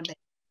bite's going to be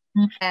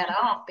bad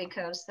off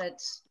because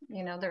that's,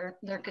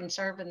 they're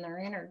conserving their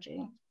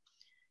energy.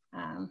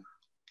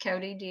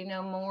 Cody, do you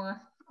know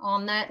more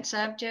on that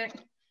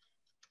subject?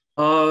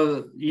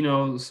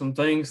 Some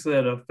things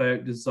that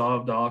affect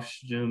dissolved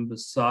oxygen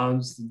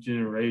besides the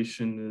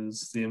generation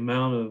is the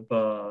amount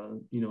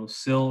of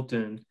silt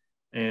and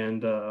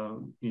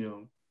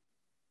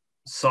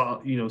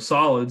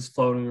solids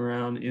floating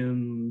around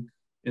in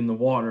the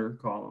water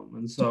column.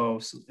 And so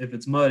if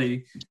it's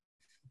muddy,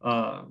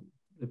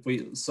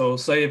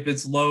 say if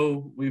it's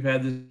low, we've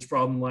had this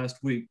problem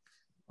last week.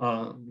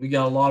 We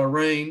got a lot of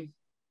rain,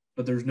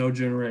 but there's no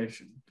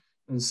generation.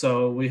 And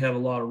so we have a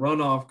lot of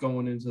runoff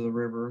going into the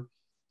river,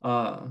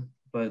 but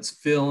it's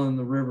filling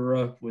the river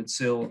up with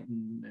silt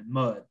and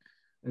mud.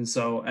 And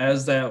so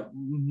as that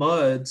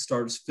mud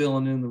starts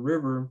filling in the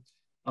river,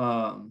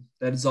 that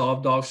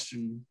dissolved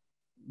oxygen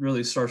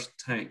really starts to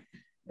tank.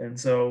 And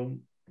so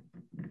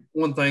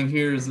one thing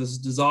here is this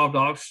dissolved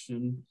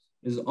oxygen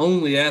is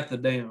only at the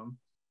dam.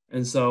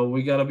 And so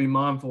we got to be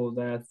mindful of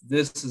that.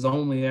 This is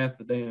only at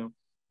the dam.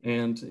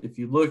 And if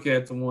you look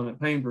at the one at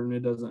Painburn,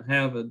 it doesn't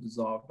have a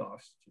dissolved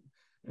oxygen.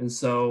 And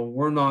so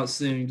we're not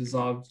seeing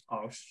dissolved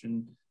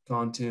oxygen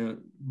content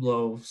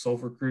below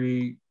Sulphur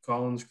Creek,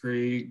 Collins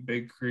Creek,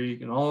 Big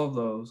Creek, and all of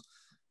those.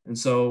 And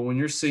so when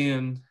you see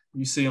on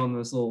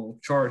this little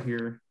chart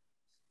here,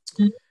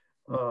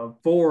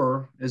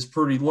 4 is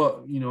pretty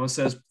low. It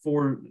says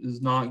 4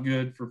 is not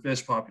good for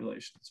fish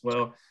populations.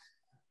 Well,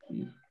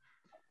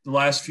 the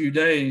last few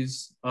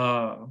days,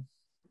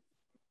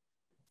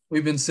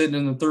 we've been sitting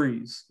in the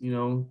 3s,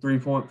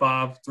 3.5,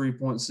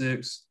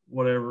 3.6,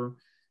 whatever,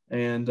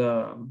 and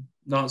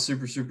not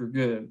super, super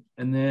good.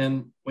 And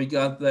then we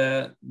got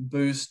that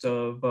boost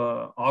of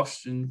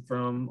oxygen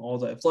from all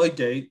that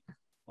floodgate,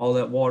 all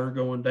that water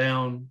going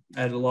down,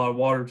 added a lot of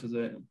water to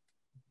them,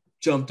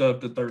 jumped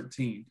up to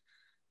 13.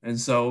 And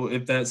so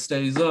if that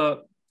stays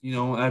up,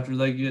 after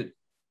they get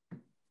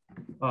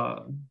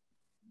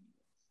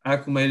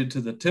acclimated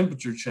to the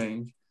temperature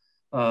change,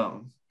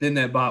 then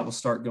that bite will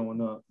start going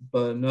up.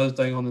 But another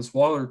thing on this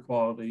water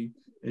quality,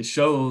 it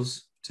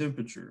shows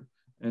temperature.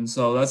 And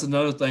so that's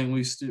another thing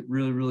we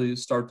really, really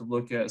start to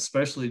look at,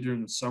 especially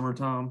during the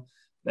summertime,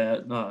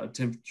 that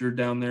temperature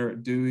down there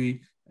at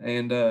Dewey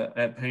and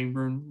at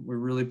Painburn. We're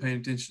really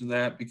paying attention to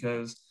that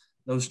because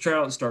those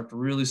trout start to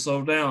really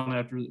slow down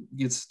after it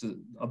gets to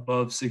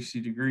above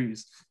 60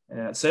 degrees. And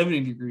at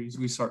 70 degrees,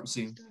 we start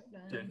seeing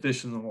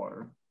fish in the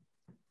water.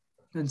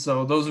 And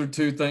so those are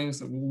 2 things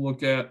that we'll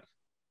look at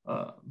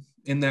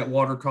in that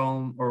water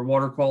column or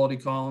water quality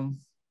column,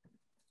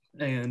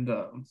 and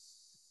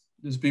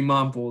just be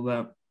mindful of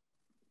that.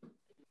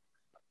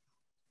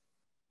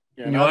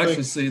 Yeah, and you'll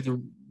actually see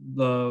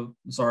the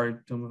sorry,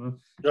 Tillman.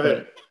 Go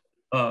ahead.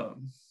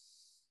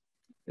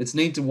 It's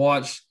neat to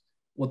watch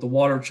what the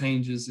water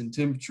changes in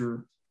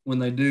temperature when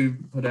they do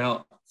put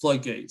out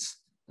floodgates.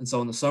 And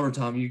so in the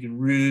summertime, you can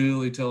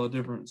really tell a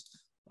difference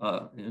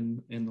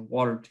in the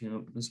water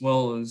temp, as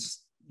well as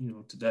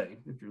today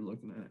if you're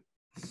looking at it.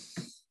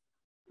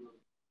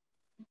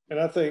 And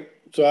I think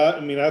so.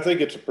 I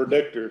think it's a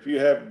predictor. If you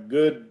have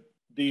good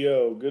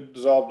DO, good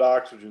dissolved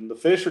oxygen, the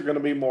fish are going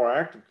to be more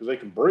active because they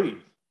can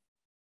breathe.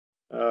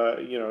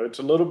 It's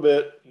a little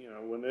bit,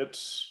 when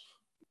it's,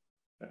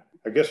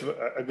 I guess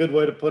a good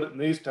way to put it in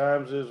these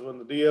times is when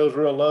the DO is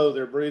real low,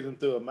 they're breathing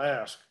through a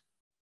mask.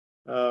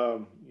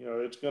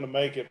 It's going to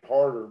make it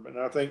harder. And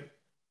I think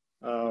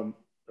a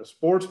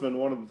sportsman,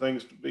 one of the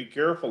things to be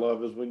careful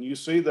of is when you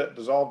see that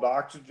dissolved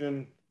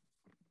oxygen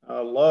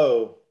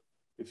low,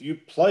 if you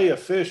play a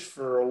fish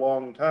for a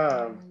long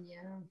time,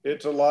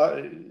 it's a lot.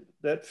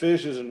 That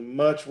fish is in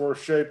much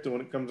worse shape than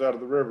when it comes out of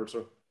the river.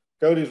 So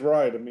Cody's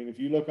right. If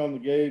you look on the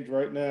gauge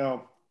right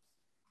now,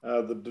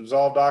 the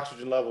dissolved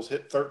oxygen levels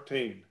hit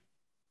 13.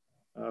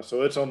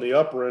 So it's on the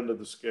upper end of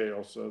the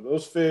scale. So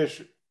those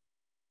fish,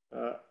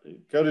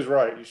 Cody's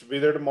right. You should be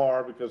there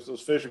tomorrow because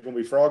those fish are going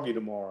to be froggy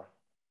tomorrow.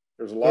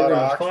 There's a lot of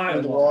oxygen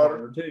in the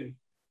water too.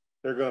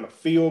 They're going to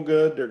feel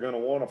good. They're going to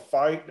want to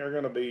fight. They're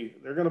going to be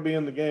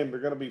in the game. They're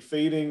going to be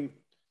feeding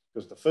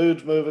because the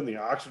food's moving, the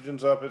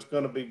oxygen's up. It's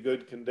going to be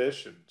good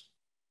conditions.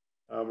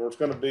 Or it's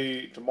going to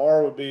be,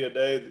 tomorrow would be a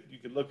day that you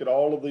could look at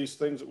all of these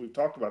things that we've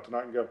talked about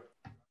tonight and go,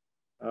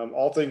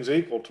 all things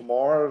equal,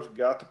 tomorrow's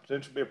got the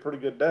potential to be a pretty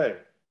good day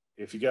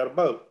if you got a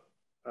boat.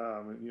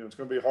 It's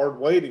going to be hard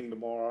waiting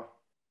tomorrow,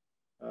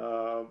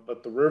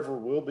 but the river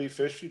will be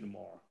fishy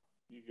tomorrow.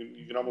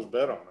 You can almost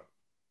bet on it.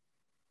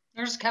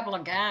 There's a couple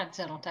of guides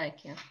that'll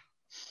take you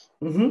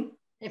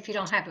if you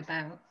don't have a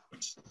boat.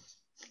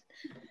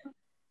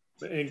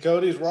 And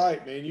Cody's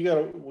right, man.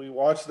 We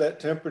watched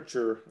that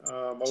temperature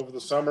over the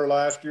summer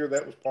last year.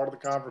 That was part of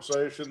the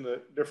conversation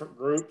that different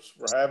groups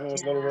were having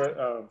with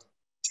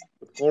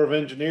with the Corps of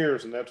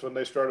Engineers, and that's when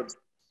they started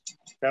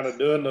kind of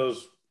doing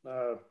those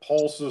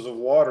pulses of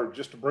water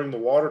just to bring the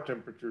water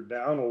temperature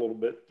down a little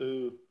bit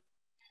through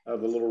the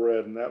Little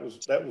Red, and that was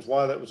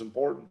why that was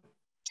important,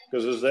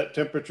 because as that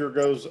temperature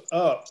goes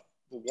up,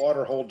 the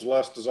water holds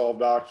less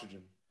dissolved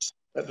oxygen.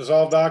 That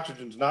dissolved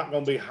oxygen is not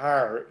going to be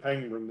higher at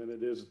Penguin than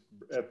it is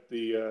at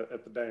the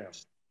dam.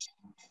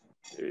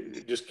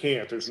 It just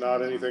can't. There's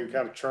not anything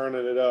kind of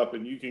churning it up,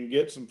 and you can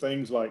get some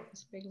things like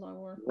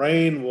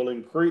rain will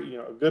increase.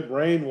 A good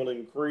rain will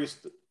increase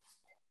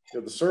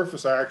the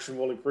surface action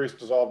will increase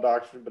dissolved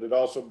oxygen, but it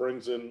also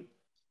brings in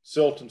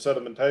silt and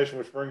sedimentation,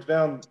 which brings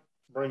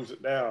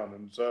it down.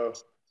 And so,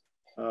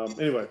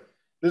 anyway,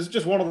 this is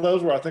just one of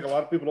those where I think a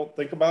lot of people don't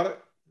think about it.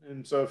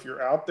 And so, if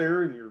you're out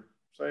there and you're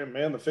saying,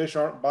 man, the fish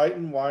aren't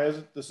biting, why is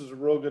it? This is a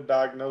real good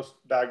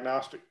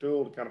diagnostic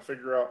tool to kind of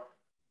figure out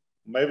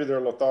maybe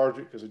they're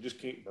lethargic because they just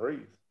can't breathe.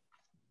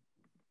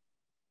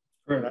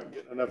 They're not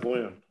getting enough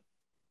wind.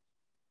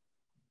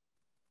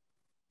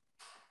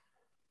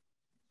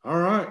 All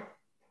right.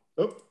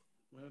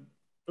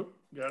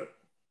 Got it.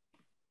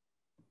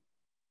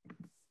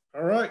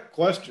 All right,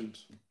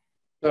 questions.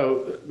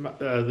 So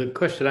the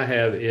question I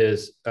have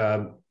is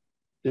the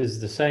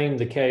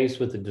case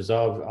with the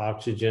dissolved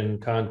oxygen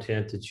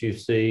content that you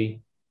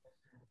see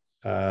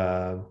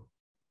at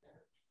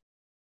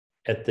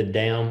the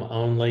dam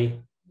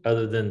only,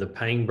 other than the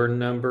Pangburn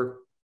number?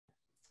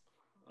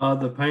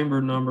 The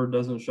Pangburn number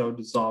doesn't show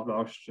dissolved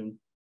oxygen.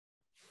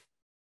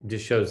 It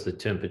just shows the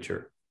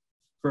temperature.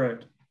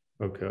 Correct.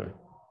 Okay.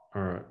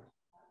 All right.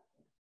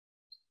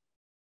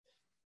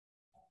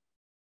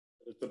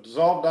 If the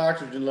dissolved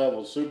oxygen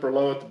level is super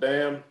low at the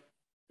dam,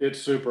 it's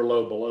super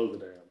low below the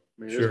dam.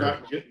 I mean, it's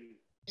not getting.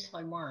 It's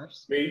like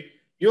worse.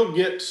 You'll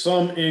get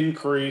some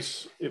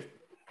increase if,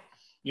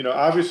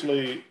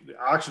 obviously the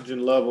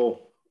oxygen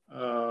level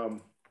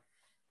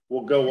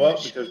will go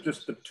up because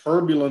just the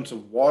turbulence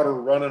of water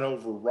running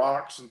over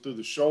rocks and through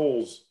the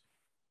shoals.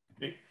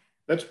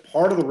 That's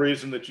part of the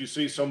reason that you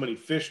see so many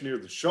fish near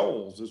the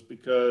shoals, is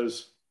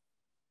because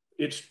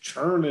it's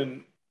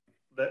churning.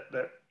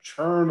 That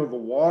churn of the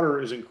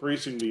water is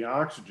increasing the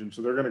oxygen,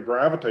 so they're going to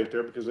gravitate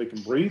there because they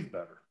can breathe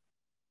better.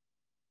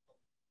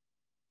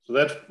 So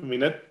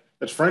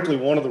that's frankly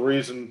one of the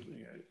reasons.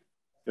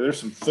 There's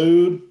some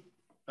food.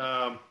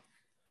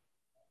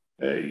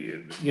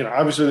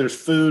 Obviously there's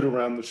food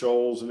around the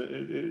shoals and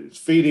it's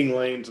feeding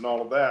lanes and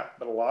all of that,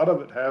 but a lot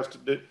of it has to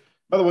do.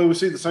 By the way, we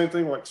see the same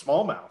thing like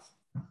smallmouth.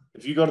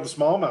 If you go to the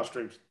smallmouth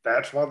streams,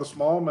 that's why the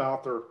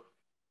smallmouth are,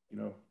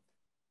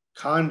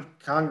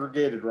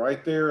 congregated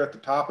right there at the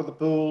top of the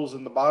pools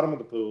and the bottom of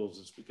the pools.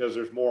 It's because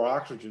there's more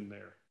oxygen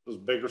there. Those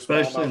bigger,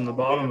 especially in the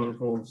bottom of the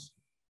pools.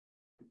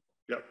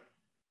 Yep.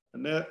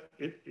 And that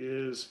it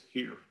is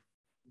here.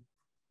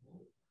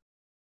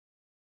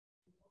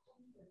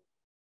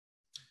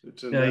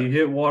 You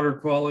hit water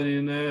quality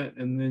in that,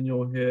 and then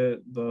you'll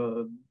hit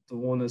the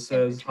one that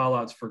says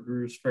highlights for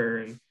Gru's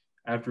Ferry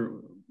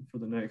for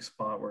the next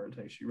spot where it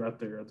takes you right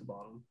there at the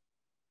bottom.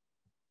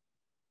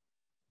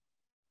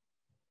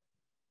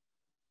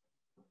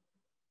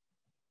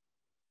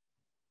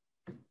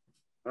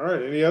 All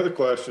right. Any other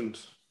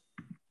questions?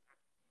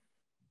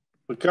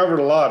 We covered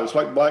a lot. It's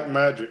like black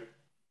magic.